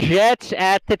got the Jets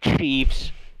at the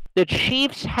Chiefs. The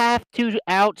Chiefs have to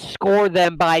outscore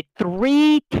them by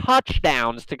 3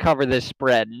 touchdowns to cover this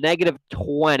spread,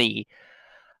 -20.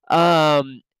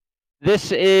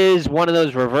 This is one of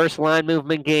those reverse line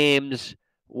movement games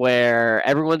where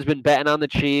everyone's been betting on the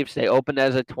Chiefs. They opened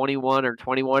as a 21 or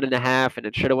 21.5, and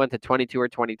it should have went to 22 or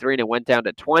 23, and it went down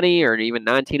to 20 or even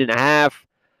 19.5.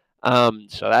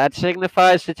 So that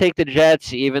signifies to take the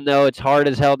Jets, even though it's hard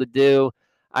as hell to do.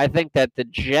 I think that the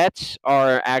Jets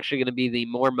are actually going to be the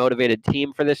more motivated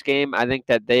team for this game. I think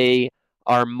that they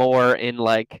are more in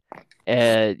like,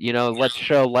 let's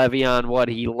show Le'Veon what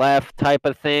he left type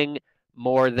of thing,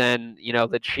 more than,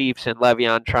 the Chiefs and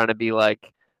Le'Veon trying to be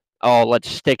like, oh, let's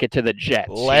stick it to the Jets.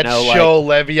 Let's show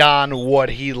Le'Veon what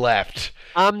he left.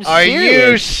 I'm Are you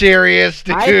serious. serious,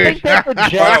 dude? I think that the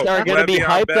Jets Wow, are going to be Le'Veon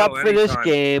hyped Bell up for this anytime.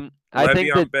 game. I think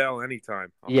Le'Veon that Bell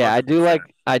anytime. yeah, I do 100%.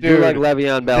 like Dude,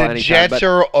 Le'Veon Bell the anytime. Jets but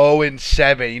are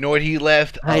 0-7. You know what he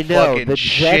left? A I know fucking the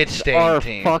shit Jets stain are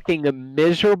team. fucking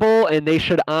miserable, and they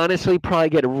should honestly probably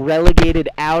get relegated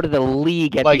out of the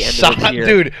league at Like, the end of this year.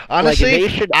 dude, honestly, like,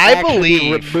 they should I actually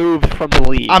believe be removed from the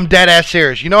league. I'm dead ass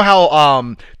serious. You know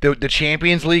how the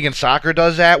Champions League in soccer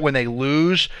does that when they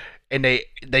lose and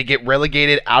they get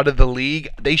relegated out of the league?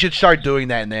 They should start doing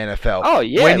that in the NFL. Oh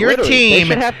yeah, when your literally. team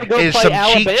they should have to go is play some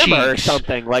cheat Alabama or sheets,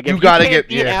 something. Like you if gotta you can't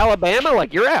get- beat yeah. Alabama,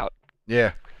 like you're out.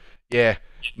 Yeah.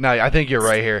 No, I think you're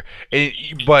right here.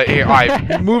 But here, all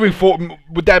right, moving forward.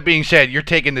 With that being said, you're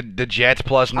taking the Jets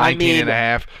plus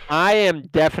 19.5. I am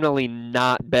definitely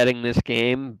not betting this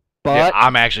game, Yeah, but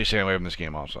I'm actually staying away from this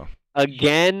game also.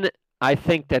 again, I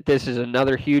think that this is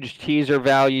another huge teaser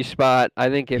value spot. I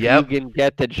think if Yep. you can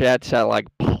get the Jets at like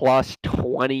plus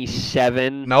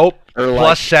 27, Nope. or like,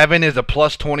 Plus 7 is a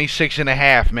plus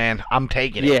 26.5, man. I'm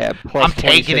taking it. yeah, plus I'm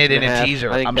taking it in a 26.5. teaser.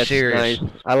 I think I'm that's serious. nice.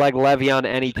 I like Le'Veon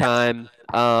anytime.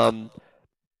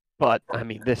 But I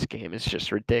mean, this game is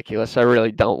just ridiculous. I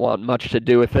really don't want much to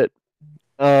do with it.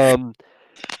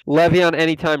 Le'Veon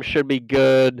anytime should be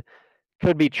good.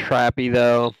 Could be trappy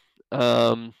though.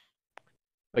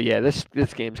 But yeah, this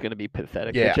game's gonna be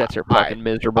pathetic. Yeah, The Jets are all right. fucking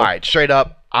miserable. All right, straight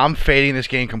up, I'm fading this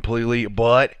game completely,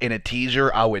 but in a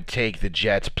teaser, I would take the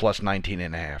Jets plus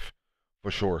 19.5 for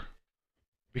sure,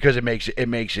 because it makes it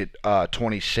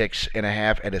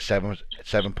 26.5 at a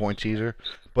 7-point teaser.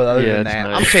 But other Yeah, than it's that,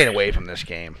 nice. I'm staying away from this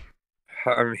game.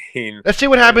 I mean, Let's see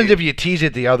what happens if you tease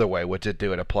it the other way. What's it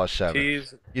do at a plus 7?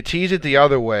 tease You tease it the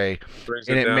other way, brings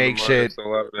And it down to makes minus it-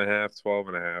 11.5,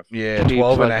 12.5. yeah, Chiefs,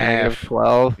 12 and a like, half.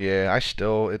 -12. Yeah, I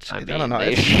I don't know.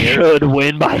 They It's weird. should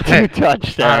win by 2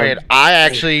 touchdowns. All right, I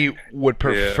actually would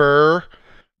prefer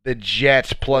the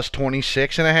Jets plus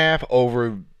 26.5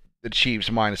 over the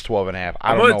Chiefs minus 12.5.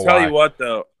 I I'm don't gonna know tell why. you what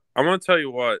though. I'm gonna tell you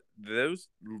what.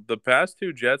 The past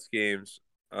 2 Jets games,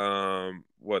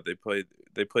 what they played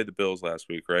the Bills last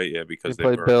week, right? Yeah, because They they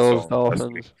played were Bills, solid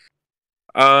last week.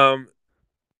 Dolphins.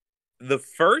 The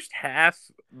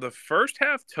first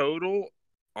half total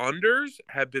unders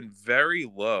have been very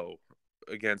low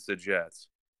against the Jets.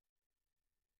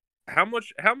 How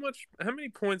many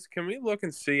points can we look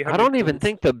and see? How I many don't even points?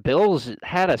 think the Bills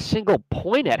had a single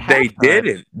point at They halftime.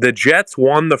 didn't. The Jets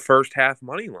won the first half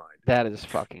money line. That is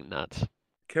fucking nuts.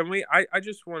 Can we? I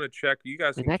just want to check. You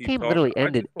guys I mean, can that keep game talking. literally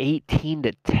ended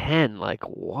 18-10. Like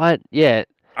what? Yeah.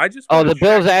 I just Oh, want the to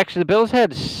Bills check. the Bills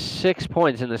had 6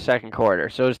 points in the second quarter,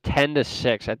 so it was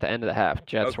 10-6 at the end of the half.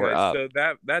 Jets were Okay, up. so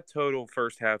that total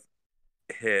first half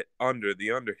hit under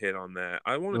hit on that.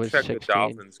 I It want to was check the 16.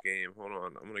 Dolphins game. Hold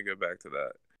on, I'm gonna go back to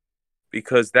that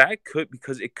because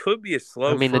it could be a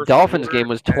slow. I mean, the first Dolphins quarter game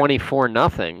was and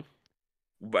 24-0.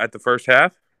 at the first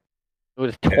half. It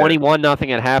was Yeah,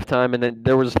 21-0 at halftime, and then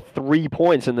there was 3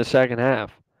 points in the second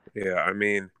half. yeah. I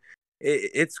mean,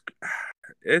 it's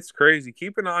crazy.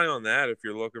 Keep an eye on that if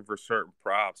you're looking for certain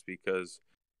props because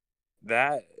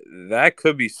that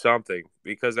could be something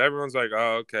because everyone's like,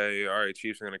 oh, okay, all right,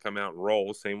 Chiefs are going to come out and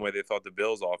roll, same way they thought the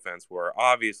Bills' offense were.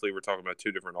 Obviously, we're talking about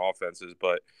two different offenses,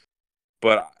 but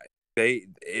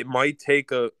it might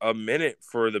take a minute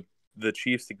for the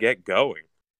Chiefs to get going.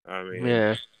 I mean,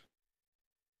 Yeah.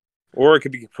 or it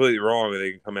could be completely wrong and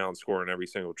they can come out and score on every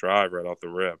single drive right off the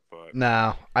rip. But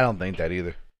No, I don't think that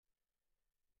either.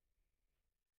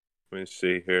 let me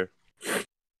see here.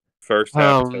 First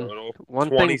half total, one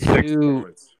thing 26 too,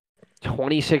 points.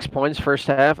 26 points first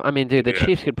half. I mean, dude, the Yeah.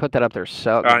 Chiefs could put that up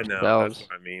themselves. I know. That's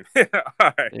what I mean.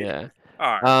 All right. Yeah.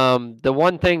 All right. The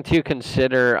one thing to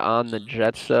consider on the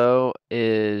Jets though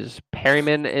is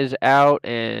Perryman is out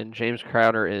and James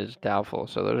Crowder is doubtful.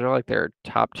 So those are like their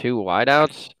top 2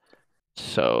 wideouts.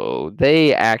 So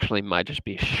they actually might just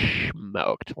be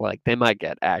smoked. Like they might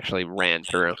get actually ran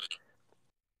through.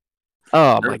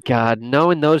 Oh my God!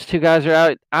 Knowing those 2 guys are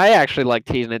out, I actually like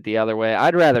teasing it the other way.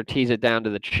 I'd rather tease it down to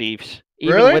the Chiefs,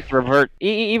 even Really? with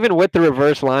even with the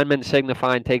reverse lineman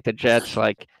signifying take the Jets.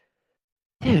 Like,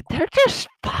 dude, they're just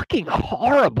fucking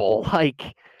horrible.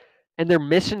 Like, and they're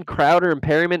missing Crowder and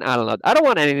Perryman. I don't know. I don't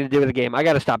want anything to do with the game. I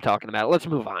got to stop talking about it. Let's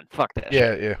move on. Fuck this.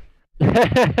 Yeah.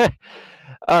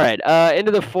 All right, into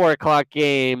the 4 o'clock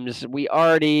games. We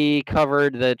already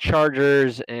covered the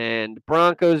Chargers and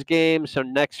Broncos game. So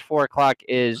next 4 o'clock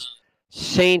is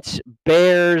Saints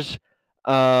Bears.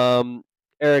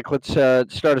 Eric, let's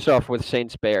start us off with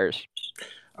Saints Bears.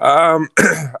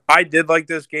 I did like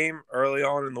this game early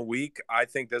on in the week. I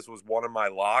think this was one of my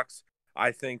locks.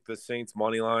 I think the Saints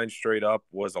money line straight up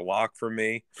was a lock for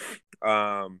me.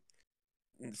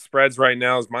 Spreads right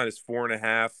now is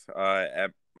 -4.5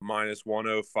 at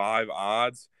 -105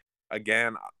 odds.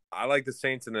 Again, I like the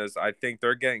Saints in this. I think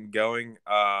they're getting going.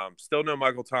 Still no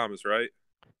Michael Thomas, right?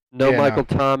 No Yeah, Michael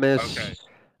no. Thomas. Okay.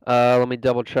 Let me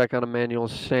double check on Emmanuel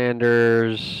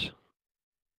Sanders.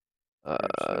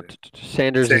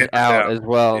 Sanders is out as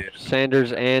well. Yeah.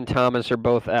 Sanders and Thomas are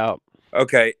both out.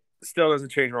 Okay, still doesn't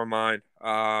change my mind.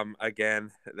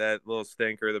 Again, that little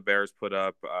stinker the Bears put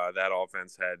up, that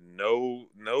offense had no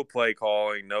play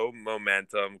calling, no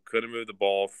momentum, couldn't move the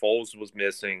ball. Foles was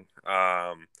missing.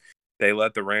 They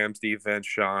let the Rams defense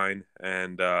shine,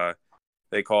 and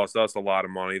they cost us a lot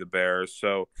of money, the Bears.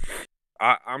 So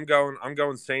I'm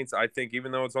going Saints. I think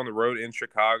even though it's on the road in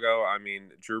Chicago, I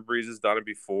mean Drew Brees has done it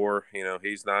before. You know,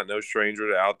 he's no stranger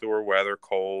to outdoor weather,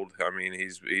 cold. I mean,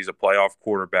 he's a playoff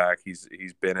quarterback. He's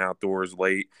been outdoors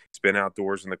late. He's been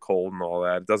outdoors in the cold and all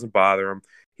that. It doesn't bother him.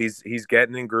 He's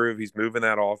getting in groove. He's moving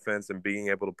that offense and being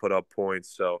able to put up points.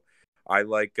 So I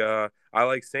like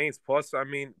Saints. Plus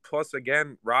again,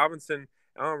 Allen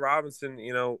Robinson,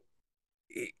 you know,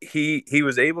 he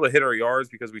was able to hit our yards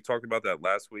because we talked about that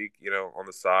last week, you know, on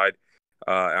the side.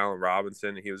 Allen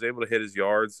Robinson, he was able to hit his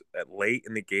yards at late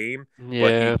in the game,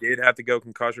 but he did have to go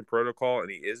concussion protocol, and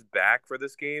he is back for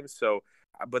this game. So,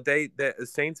 but the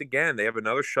Saints again, they have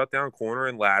another shutdown corner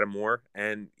in Lattimore,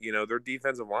 and you know their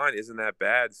defensive line isn't that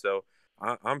bad. So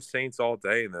I'm Saints all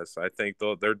day in this. I think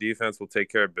their defense will take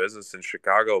care of business, and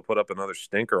Chicago will put up another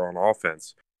stinker on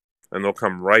offense. And they'll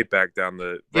come right back down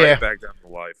the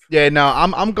life. Yeah, no,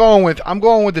 I'm going with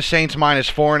the Saints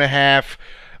 -4.5.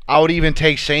 I would even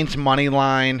take Saints money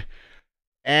line.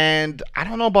 And I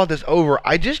don't know about this over.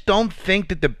 I just don't think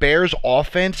that the Bears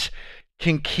offense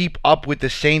can keep up with the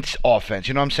Saints offense.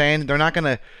 You know what I'm saying? They're not going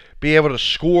to be able to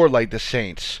score like the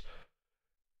Saints.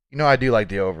 You know, I do like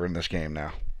the over in this game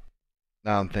now.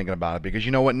 Now I'm thinking about it because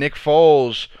you know what? Nick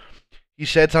Foles, he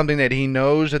said something that he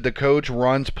knows that the coach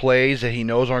runs plays that he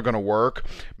knows aren't going to work.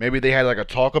 Maybe they had like a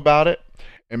talk about it.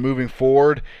 And moving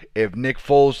forward, if Nick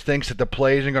Foles thinks that the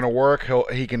plays aren't going to work,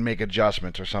 he can make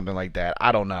adjustments or something like that.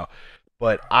 I don't know.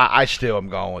 But I still am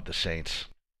going with the Saints.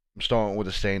 I'm starting with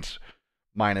the Saints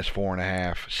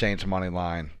 -4.5. Saints money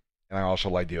line. And I also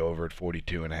like the over at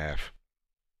 42.5.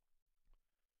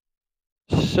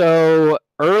 So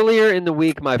earlier in the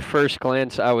week, my first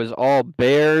glance, I was all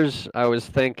Bears. I was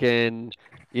thinking,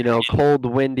 cold,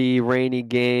 windy, rainy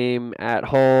game at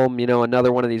home,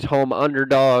 another one of these home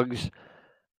underdogs.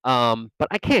 But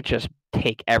I can't just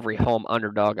take every home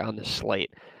underdog on the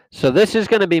slate. So this is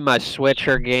going to be my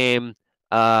switcher game.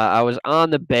 I was on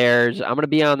the Bears. I'm going to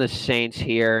be on the Saints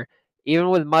here. Even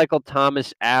with Michael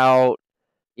Thomas out,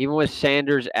 even with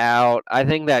Sanders out, I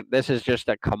think that this is just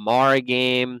a Kamara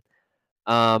game.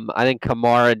 I think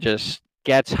Kamara just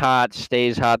gets hot,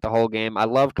 stays hot the whole game. I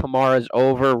love Kamara's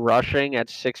over rushing at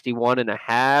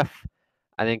 61.5.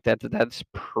 I think that's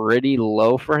pretty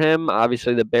low for him.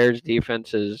 Obviously, the Bears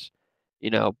defense is,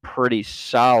 pretty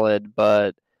solid,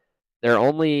 but they're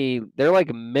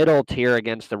like middle tier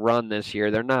against the run this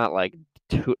year. They're not like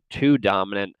too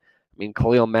dominant. I mean,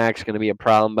 Khalil Mack's going to be a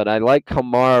problem, but I like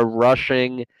Kamara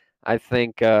rushing. I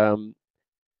think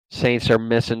Saints are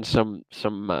missing some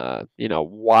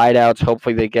wideouts.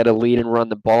 Hopefully, they get a lead and run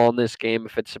the ball in this game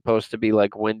if it's supposed to be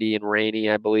like windy and rainy,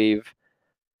 I believe.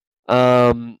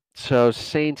 So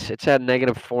Saints, it's at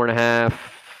 -4.5.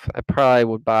 I probably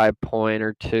would buy a point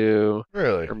or two.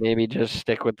 Really? Or maybe just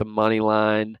stick with the money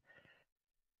line.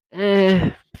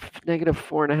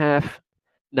 -4.5.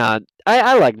 No,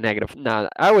 I like negative. No,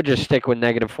 I would just stick with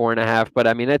 -4.5. But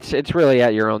I mean, it's really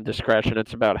at your own discretion.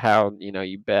 It's about how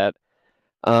you bet.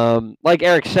 Like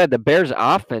Eric said, the Bears'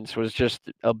 offense was just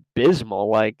abysmal.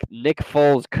 Like Nick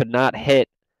Foles could not hit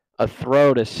a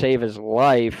throw to save his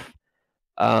life.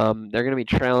 They're going to be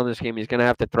trailing this game. He's going to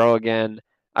have to throw again.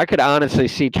 I could honestly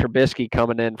see Trubisky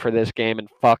coming in for this game and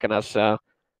fucking us. So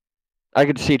I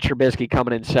could see Trubisky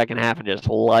coming in second half and just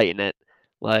lighting it.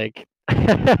 Like,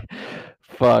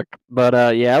 fuck.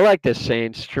 But yeah, I like this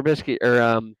Saints. Trubisky or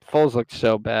Foles looked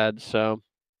so bad. So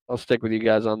I'll stick with you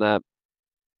guys on that.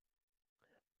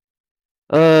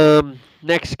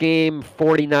 Next game,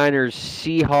 49ers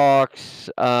Seahawks.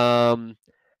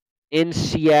 In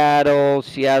Seattle.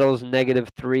 Seattle's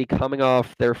 -3 coming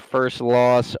off their first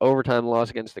loss, overtime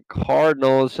loss against the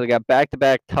Cardinals. So they got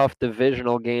back-to-back tough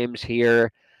divisional games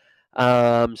here.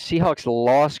 Seahawks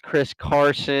lost Chris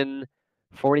Carson.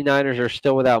 49ers are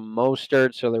still without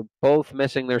Mostert, so they're both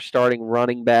missing their starting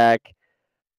running back.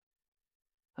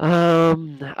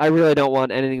 I really don't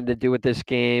want anything to do with this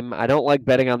game. I don't like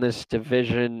betting on this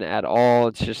division at all.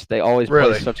 It's just they always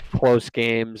play such close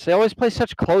games. They always play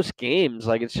such close games.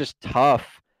 Like, it's just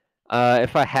tough.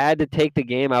 If I had to take the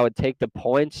game, I would take the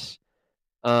points.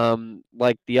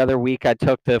 Like the other week I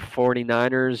took the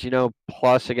 49ers,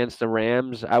 plus against the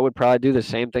Rams. I would probably do the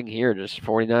same thing here, just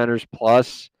 49ers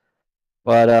plus.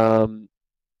 But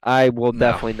I will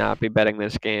definitely not be betting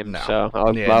this game, so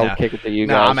I'll kick it to you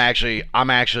guys. I'm actually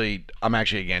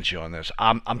against you on this.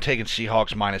 I'm taking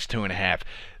Seahawks -2.5.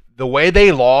 The way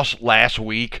they lost last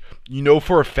week,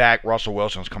 for a fact Russell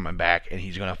Wilson's coming back and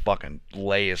he's gonna fucking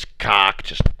lay his cock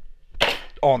just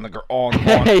on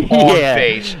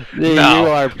face.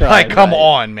 No, come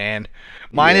on, man.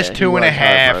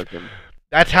 -2.5.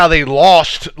 That's how they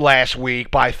lost last week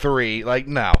by 3. Like,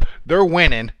 no, they're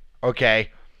winning.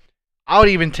 Okay. I would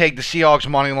even take the Seahawks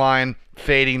money line,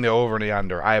 fading the over and the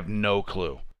under. I have no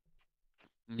clue.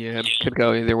 Yeah, could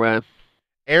go either way.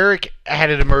 Eric had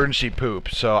an emergency poop,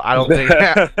 so I don't think.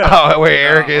 Oh, wait,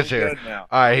 Eric is here.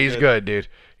 All right, he's good, dude.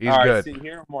 He's good. See,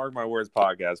 here on Mark My Words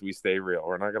podcast, we stay real.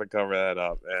 We're not going to cover that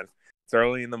up, man. It's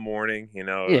early in the morning,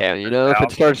 Yeah, if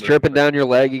it starts dripping down your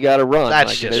leg, you got to run.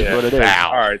 That's just what it is.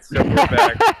 All right, so we're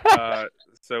back.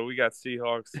 So we got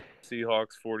Seahawks,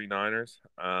 49ers.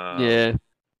 Yeah.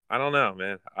 I don't know,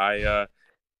 man.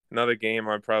 Another game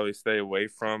I'd probably stay away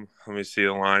from. Let me see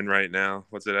the line right now.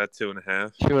 What's it at?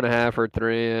 2.5? 2.5 or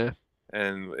 3, yeah.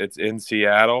 And it's in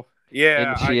Seattle.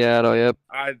 Yeah. In Seattle, yep.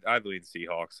 I'd lead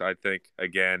Seahawks. I think,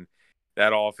 again,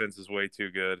 that offense is way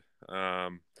too good.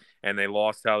 And they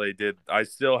lost how they did. I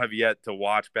still have yet to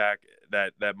watch back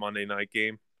that Monday night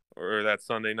game or that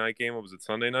Sunday night game. What was it,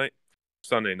 Sunday night?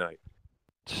 Sunday night.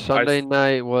 Sunday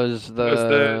night was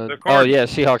the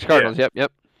Seahawks Cardinals. Yeah.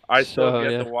 Yep. I still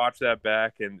get to watch that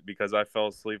back, and because I fell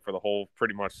asleep for the whole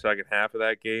pretty much second half of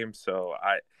that game. So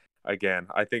I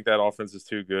think that offense is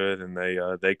too good, and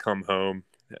they come home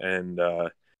and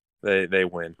they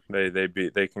win.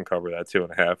 They can cover that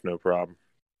 2.5, no problem.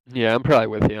 Yeah, I'm probably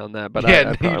with you on that, but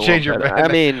yeah, you change your bet. I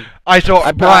mean,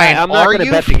 Brian, are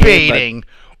you fading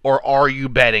or are you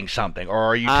betting something, or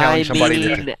are you telling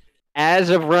somebody? As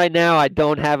of right now, I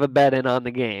don't have a bet in on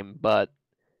the game, but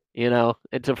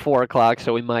it's at 4 o'clock,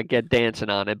 so we might get dancing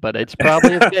on it, but it's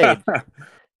probably a fade.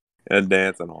 And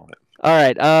dancing on it. All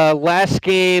right, last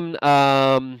game.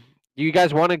 Do you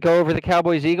guys want to go over the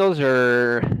Cowboys-Eagles,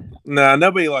 or? Nah,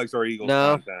 nobody likes our Eagles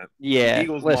No? content. Yeah.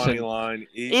 Eagles Listen. money line.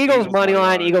 Eagles money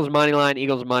line, Eagles money line,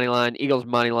 Eagles money line, Eagles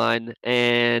money line,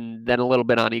 and then a little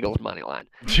bit on Eagles money line.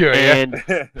 Sure, And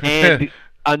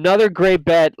another great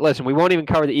bet. Listen, we won't even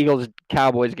cover the Eagles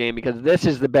Cowboys game because this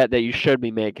is the bet that you should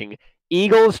be making.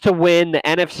 Eagles to win the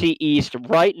NFC East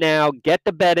right now. Get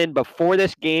the bet in before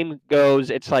this game goes.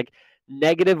 It's like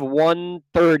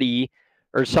 -130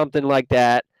 or something like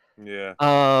that. Yeah.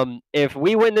 If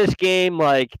we win this game,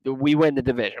 like we win the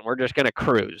division. We're just gonna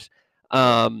cruise.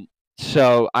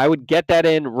 So I would get that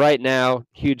in right now.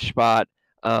 Huge spot.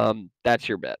 That's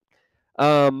your bet.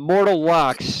 Mortal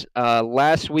Locks.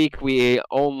 Last week we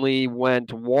only went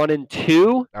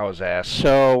 1-2. That was ass.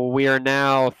 So we are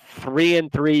now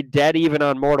 3-3, dead even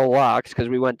on Mortal Locks because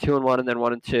we went 2-1 and then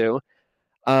 1-2.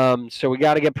 So we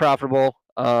got to get profitable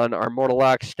on our Mortal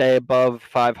Locks. Stay above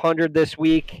 500 this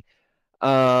week.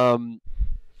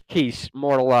 Keys,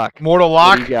 Mortal Lock. Mortal Lock?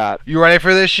 What do you got? You ready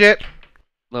for this shit?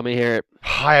 Let me hear it.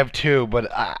 I have two,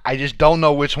 but I just don't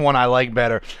know which one I like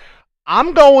better.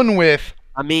 I'm going with...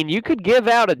 I mean, you could give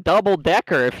out a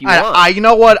double-decker if you want. You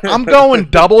know what? I'm going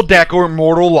double-decker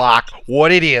Mortal Lock.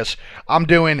 What it is. I'm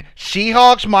doing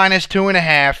Seahawks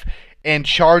 -2.5 and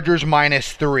Chargers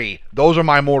 -3. Those are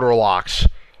my Mortal Locks.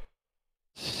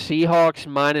 Seahawks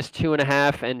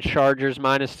 -2.5 and Chargers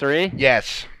 -3?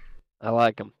 Yes. I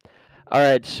like them. All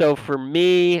right, so for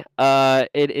me,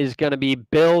 it is going to be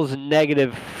Bills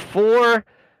 -4.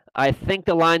 I think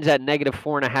the line's at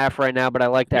 -4.5 right now, but I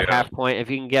like that half point. If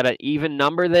you can get an even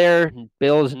number there,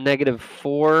 Bills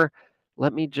 -4.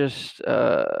 Let me just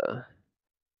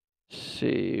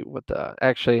see what the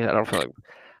actually I don't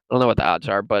know what the odds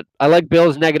are, but I like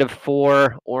Bills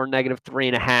 -4 or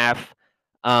 -3.5.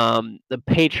 The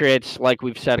Patriots, like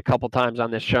we've said a couple times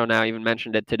on this show now, even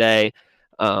mentioned it today,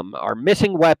 are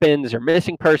missing weapons, are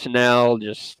missing personnel.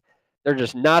 They're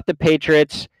just not the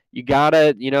Patriots. You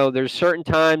gotta, there's certain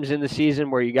times in the season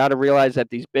where you gotta realize that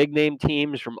these big name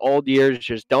teams from old years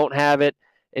just don't have it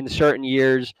in certain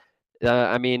years.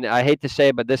 I mean, I hate to say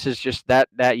it, but this is just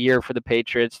that year for the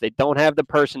Patriots. They don't have the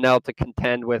personnel to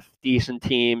contend with decent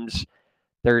teams.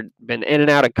 They've been in and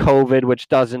out of COVID, which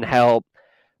doesn't help.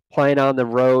 Playing on the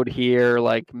road here,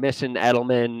 like missing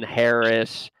Edelman,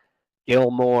 Harris,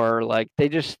 Gilmore, like they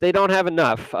don't have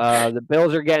enough. The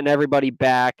Bills are getting everybody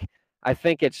back. I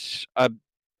think it's a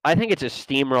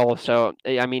steamroll. So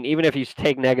I mean, even if you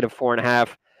take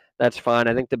 -4.5, that's fine.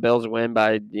 I think the Bills win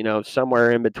by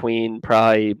somewhere in between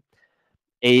probably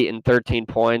 8 and 13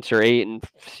 points or 8 and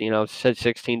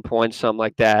 16 points, something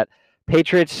like that.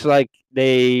 Patriots, like,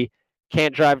 they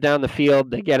can't drive down the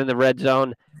field. They get in the red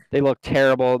zone. They look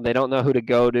terrible. They don't know who to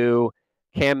go to.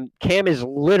 Cam is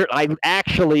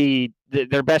literally,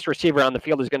 their best receiver on the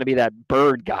field is going to be that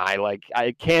Bird guy. Like,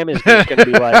 Cam is just going to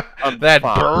be like that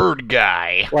Bird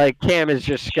guy. Like, Cam is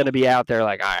just going to be out there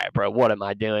like, all right, bro, what am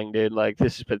I doing, dude? Like,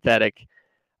 this is pathetic.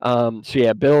 So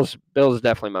yeah, Bills is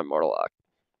definitely my Mortal Lock.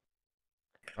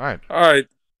 All right.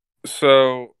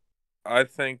 So I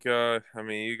think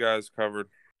you guys covered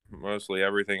mostly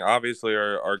everything. Obviously,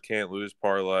 our can't lose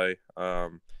parlay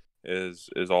is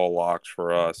all locks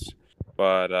for us.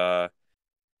 But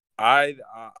I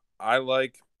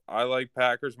like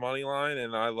Packers money line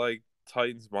and I like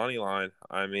Titans money line.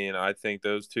 I mean, I think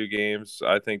those two games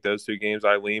I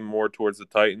lean more towards the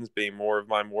Titans being more of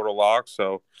my mortal lock.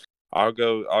 So I'll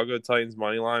go Titans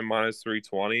money line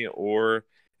 -320, or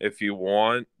if you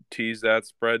want, tease that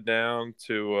spread down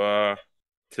to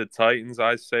Titans.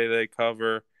 I say they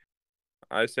cover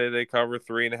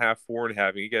 3.5,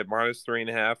 4.5. You get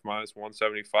 -3.5,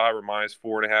 -175, or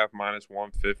 -4.5,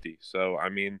 -150. So I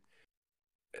mean,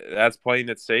 that's playing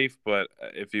it safe. But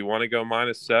if you want to go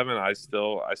 -7, I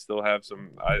still have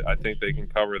some. I think they can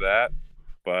cover that.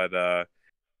 But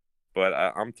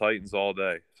I'm Titans all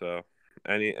day. So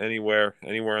anywhere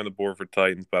on the board for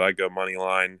Titans. But I go money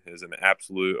line is an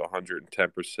absolute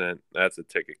 110%. That's a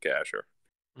ticket casher.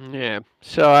 Yeah.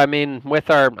 So I mean,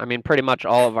 pretty much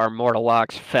all of our mortal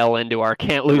locks fell into our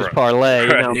can't lose parlay.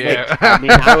 Yeah.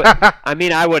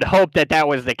 I would hope that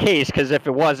was the case, because if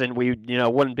it wasn't, we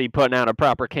wouldn't be putting out a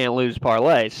proper can't lose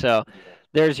parlay. So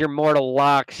there's your mortal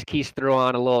locks. Keith threw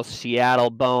on a little Seattle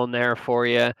bone there for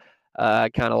you. I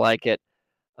kind of like it.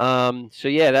 So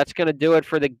yeah, that's gonna do it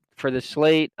for the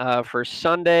slate for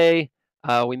Sunday.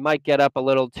 We might get up a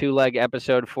little 2-leg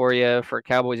episode for you for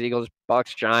Cowboys, Eagles,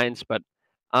 Bucks, Giants, but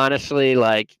honestly,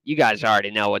 like, you guys already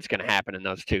know what's going to happen in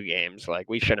those two games. Like,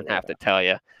 we shouldn't have to tell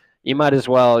you. You might as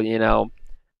well,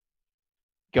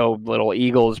 go little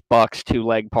Eagles, Bucks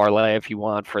 2-leg parlay if you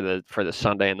want for the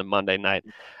Sunday and the Monday night.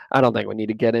 I don't think we need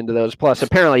to get into those. Plus,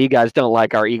 apparently, you guys don't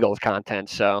like our Eagles content,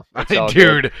 so it's all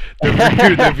Dude, good.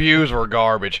 the views were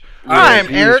garbage. Yeah, All right, the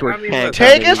views Eric, were listen, tanked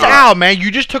take on us the- out, man.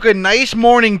 You just took a nice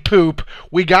morning poop.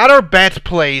 We got our bets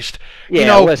placed. Yeah, You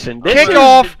know, listen. This kick is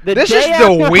off. The This day is the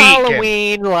after weekend.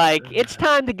 Halloween. Like, it's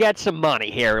time to get some money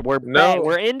here. No.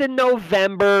 We're into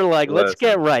November. Like, let's Listen,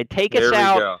 get right. Take us Here we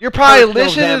out. go. You're probably First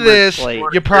listening to November this. slate.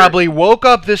 You probably woke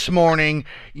up this morning.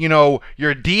 You know,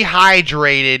 you're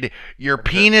dehydrated. Your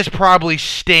penis probably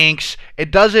stinks.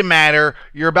 It doesn't matter.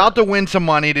 You're about to win some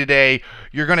money today.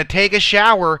 You're going to take a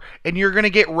shower, and you're going to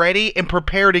get ready and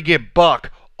prepare to get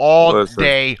buck all Listen.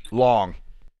 day long.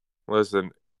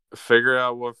 Listen, figure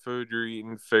out what food you're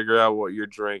eating. Figure out what you're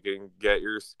drinking. Get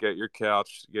your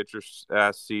couch, get your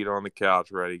ass seat on the couch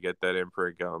ready. Get that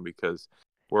imprint going because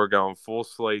we're going full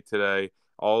slate today,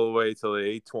 all the way till the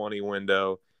 8:20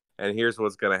 window. And here's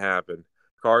what's going to happen: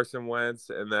 Carson Wentz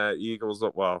and that Eagles.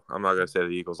 Well, I'm not going to say the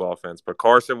Eagles offense, but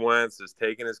Carson Wentz is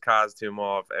taking his costume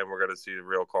off, and we're going to see the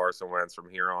real Carson Wentz from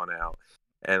here on out.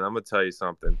 And I'm going to tell you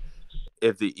something.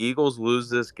 If the Eagles lose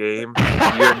this game,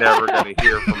 you're never going to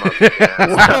hear from us again.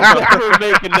 We'll never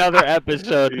make another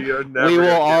episode. You're never We will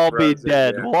gonna hear all from be us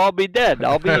dead. again. We'll all be dead.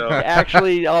 I'll be No.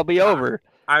 I'll be over.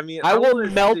 I mean, I will wanna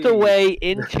melt see- away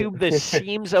into the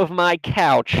seams of my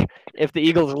couch if the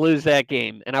Eagles lose that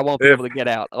game, and I won't be able to get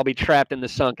out. I'll be trapped in the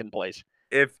sunken place.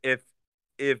 If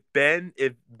Ben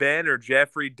or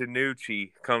Jeffrey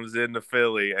DiNucci comes into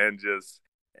Philly and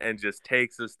just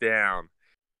takes us down,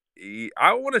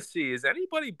 I want to see, is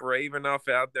anybody brave enough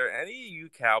out there? Any of you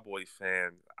Cowboys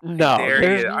fans? No,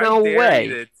 there's no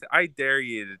way. I dare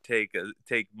you to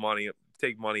take money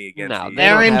against No, the they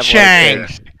don't Aaron have what it Chang.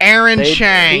 takes. Aaron He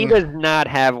Chang. does not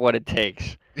have what it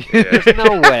takes. Yeah. There's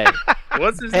no way.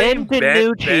 What's his Ben name?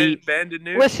 DiNucci. Ben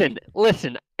DiNucci.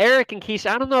 Listen, Eric and Keith,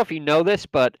 I don't know if you know this,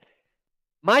 but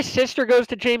my sister goes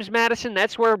to James Madison.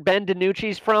 That's where Ben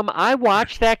DiNucci's from. I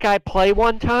watched that guy play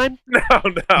one time. No.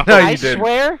 No, I you didn't.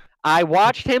 swear, I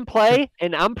watched him play,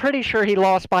 and I'm pretty sure he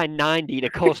lost by 90 to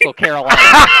Coastal Carolina.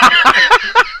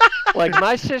 Like,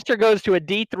 my sister goes to a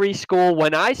D3 school.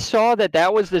 When I saw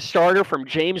that was the starter from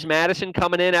James Madison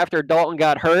coming in after Dalton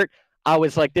got hurt, I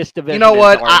was like, this division know is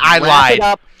what? ours. I Wrap lied. it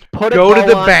up, put a Go to bow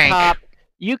the on bank. top.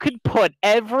 You could put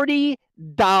every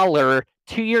dollar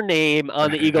to your name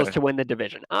on the Eagles to win the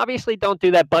division. Obviously, don't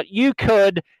do that, but you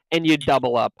could, and you'd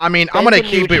double up. I mean, I'm Ben going to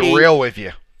keep it DiNucci- real with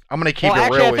you. I'm going to keep Well, it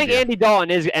actually, real I with think you. Andy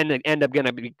Dalton is end up going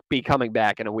to be coming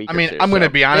back in a week. I mean, or two, I'm going to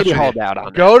so be honest maybe with hold you. out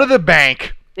on Go to the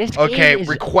bank. This Okay, game is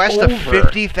request a over.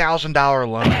 $50,000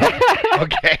 loan.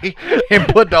 Okay, and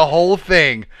put the whole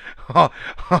thing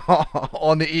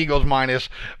on the Eagles minus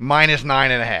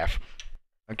 9.5.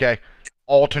 Okay,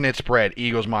 alternate spread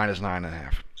Eagles minus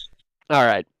 9.5. All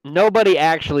right. Nobody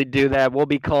actually do that. We'll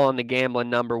be calling the gambling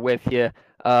number with you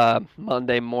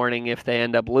Monday morning if they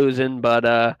end up losing.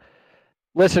 But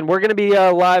listen, we're going to be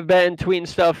live betting, tweeting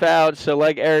stuff out. So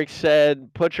like Eric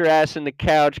said, put your ass in the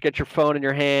couch, get your phone in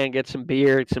your hand, get some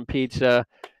beer, get some pizza,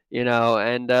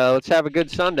 and let's have a good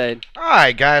Sunday. All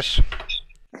right, guys.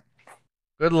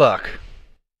 Good luck.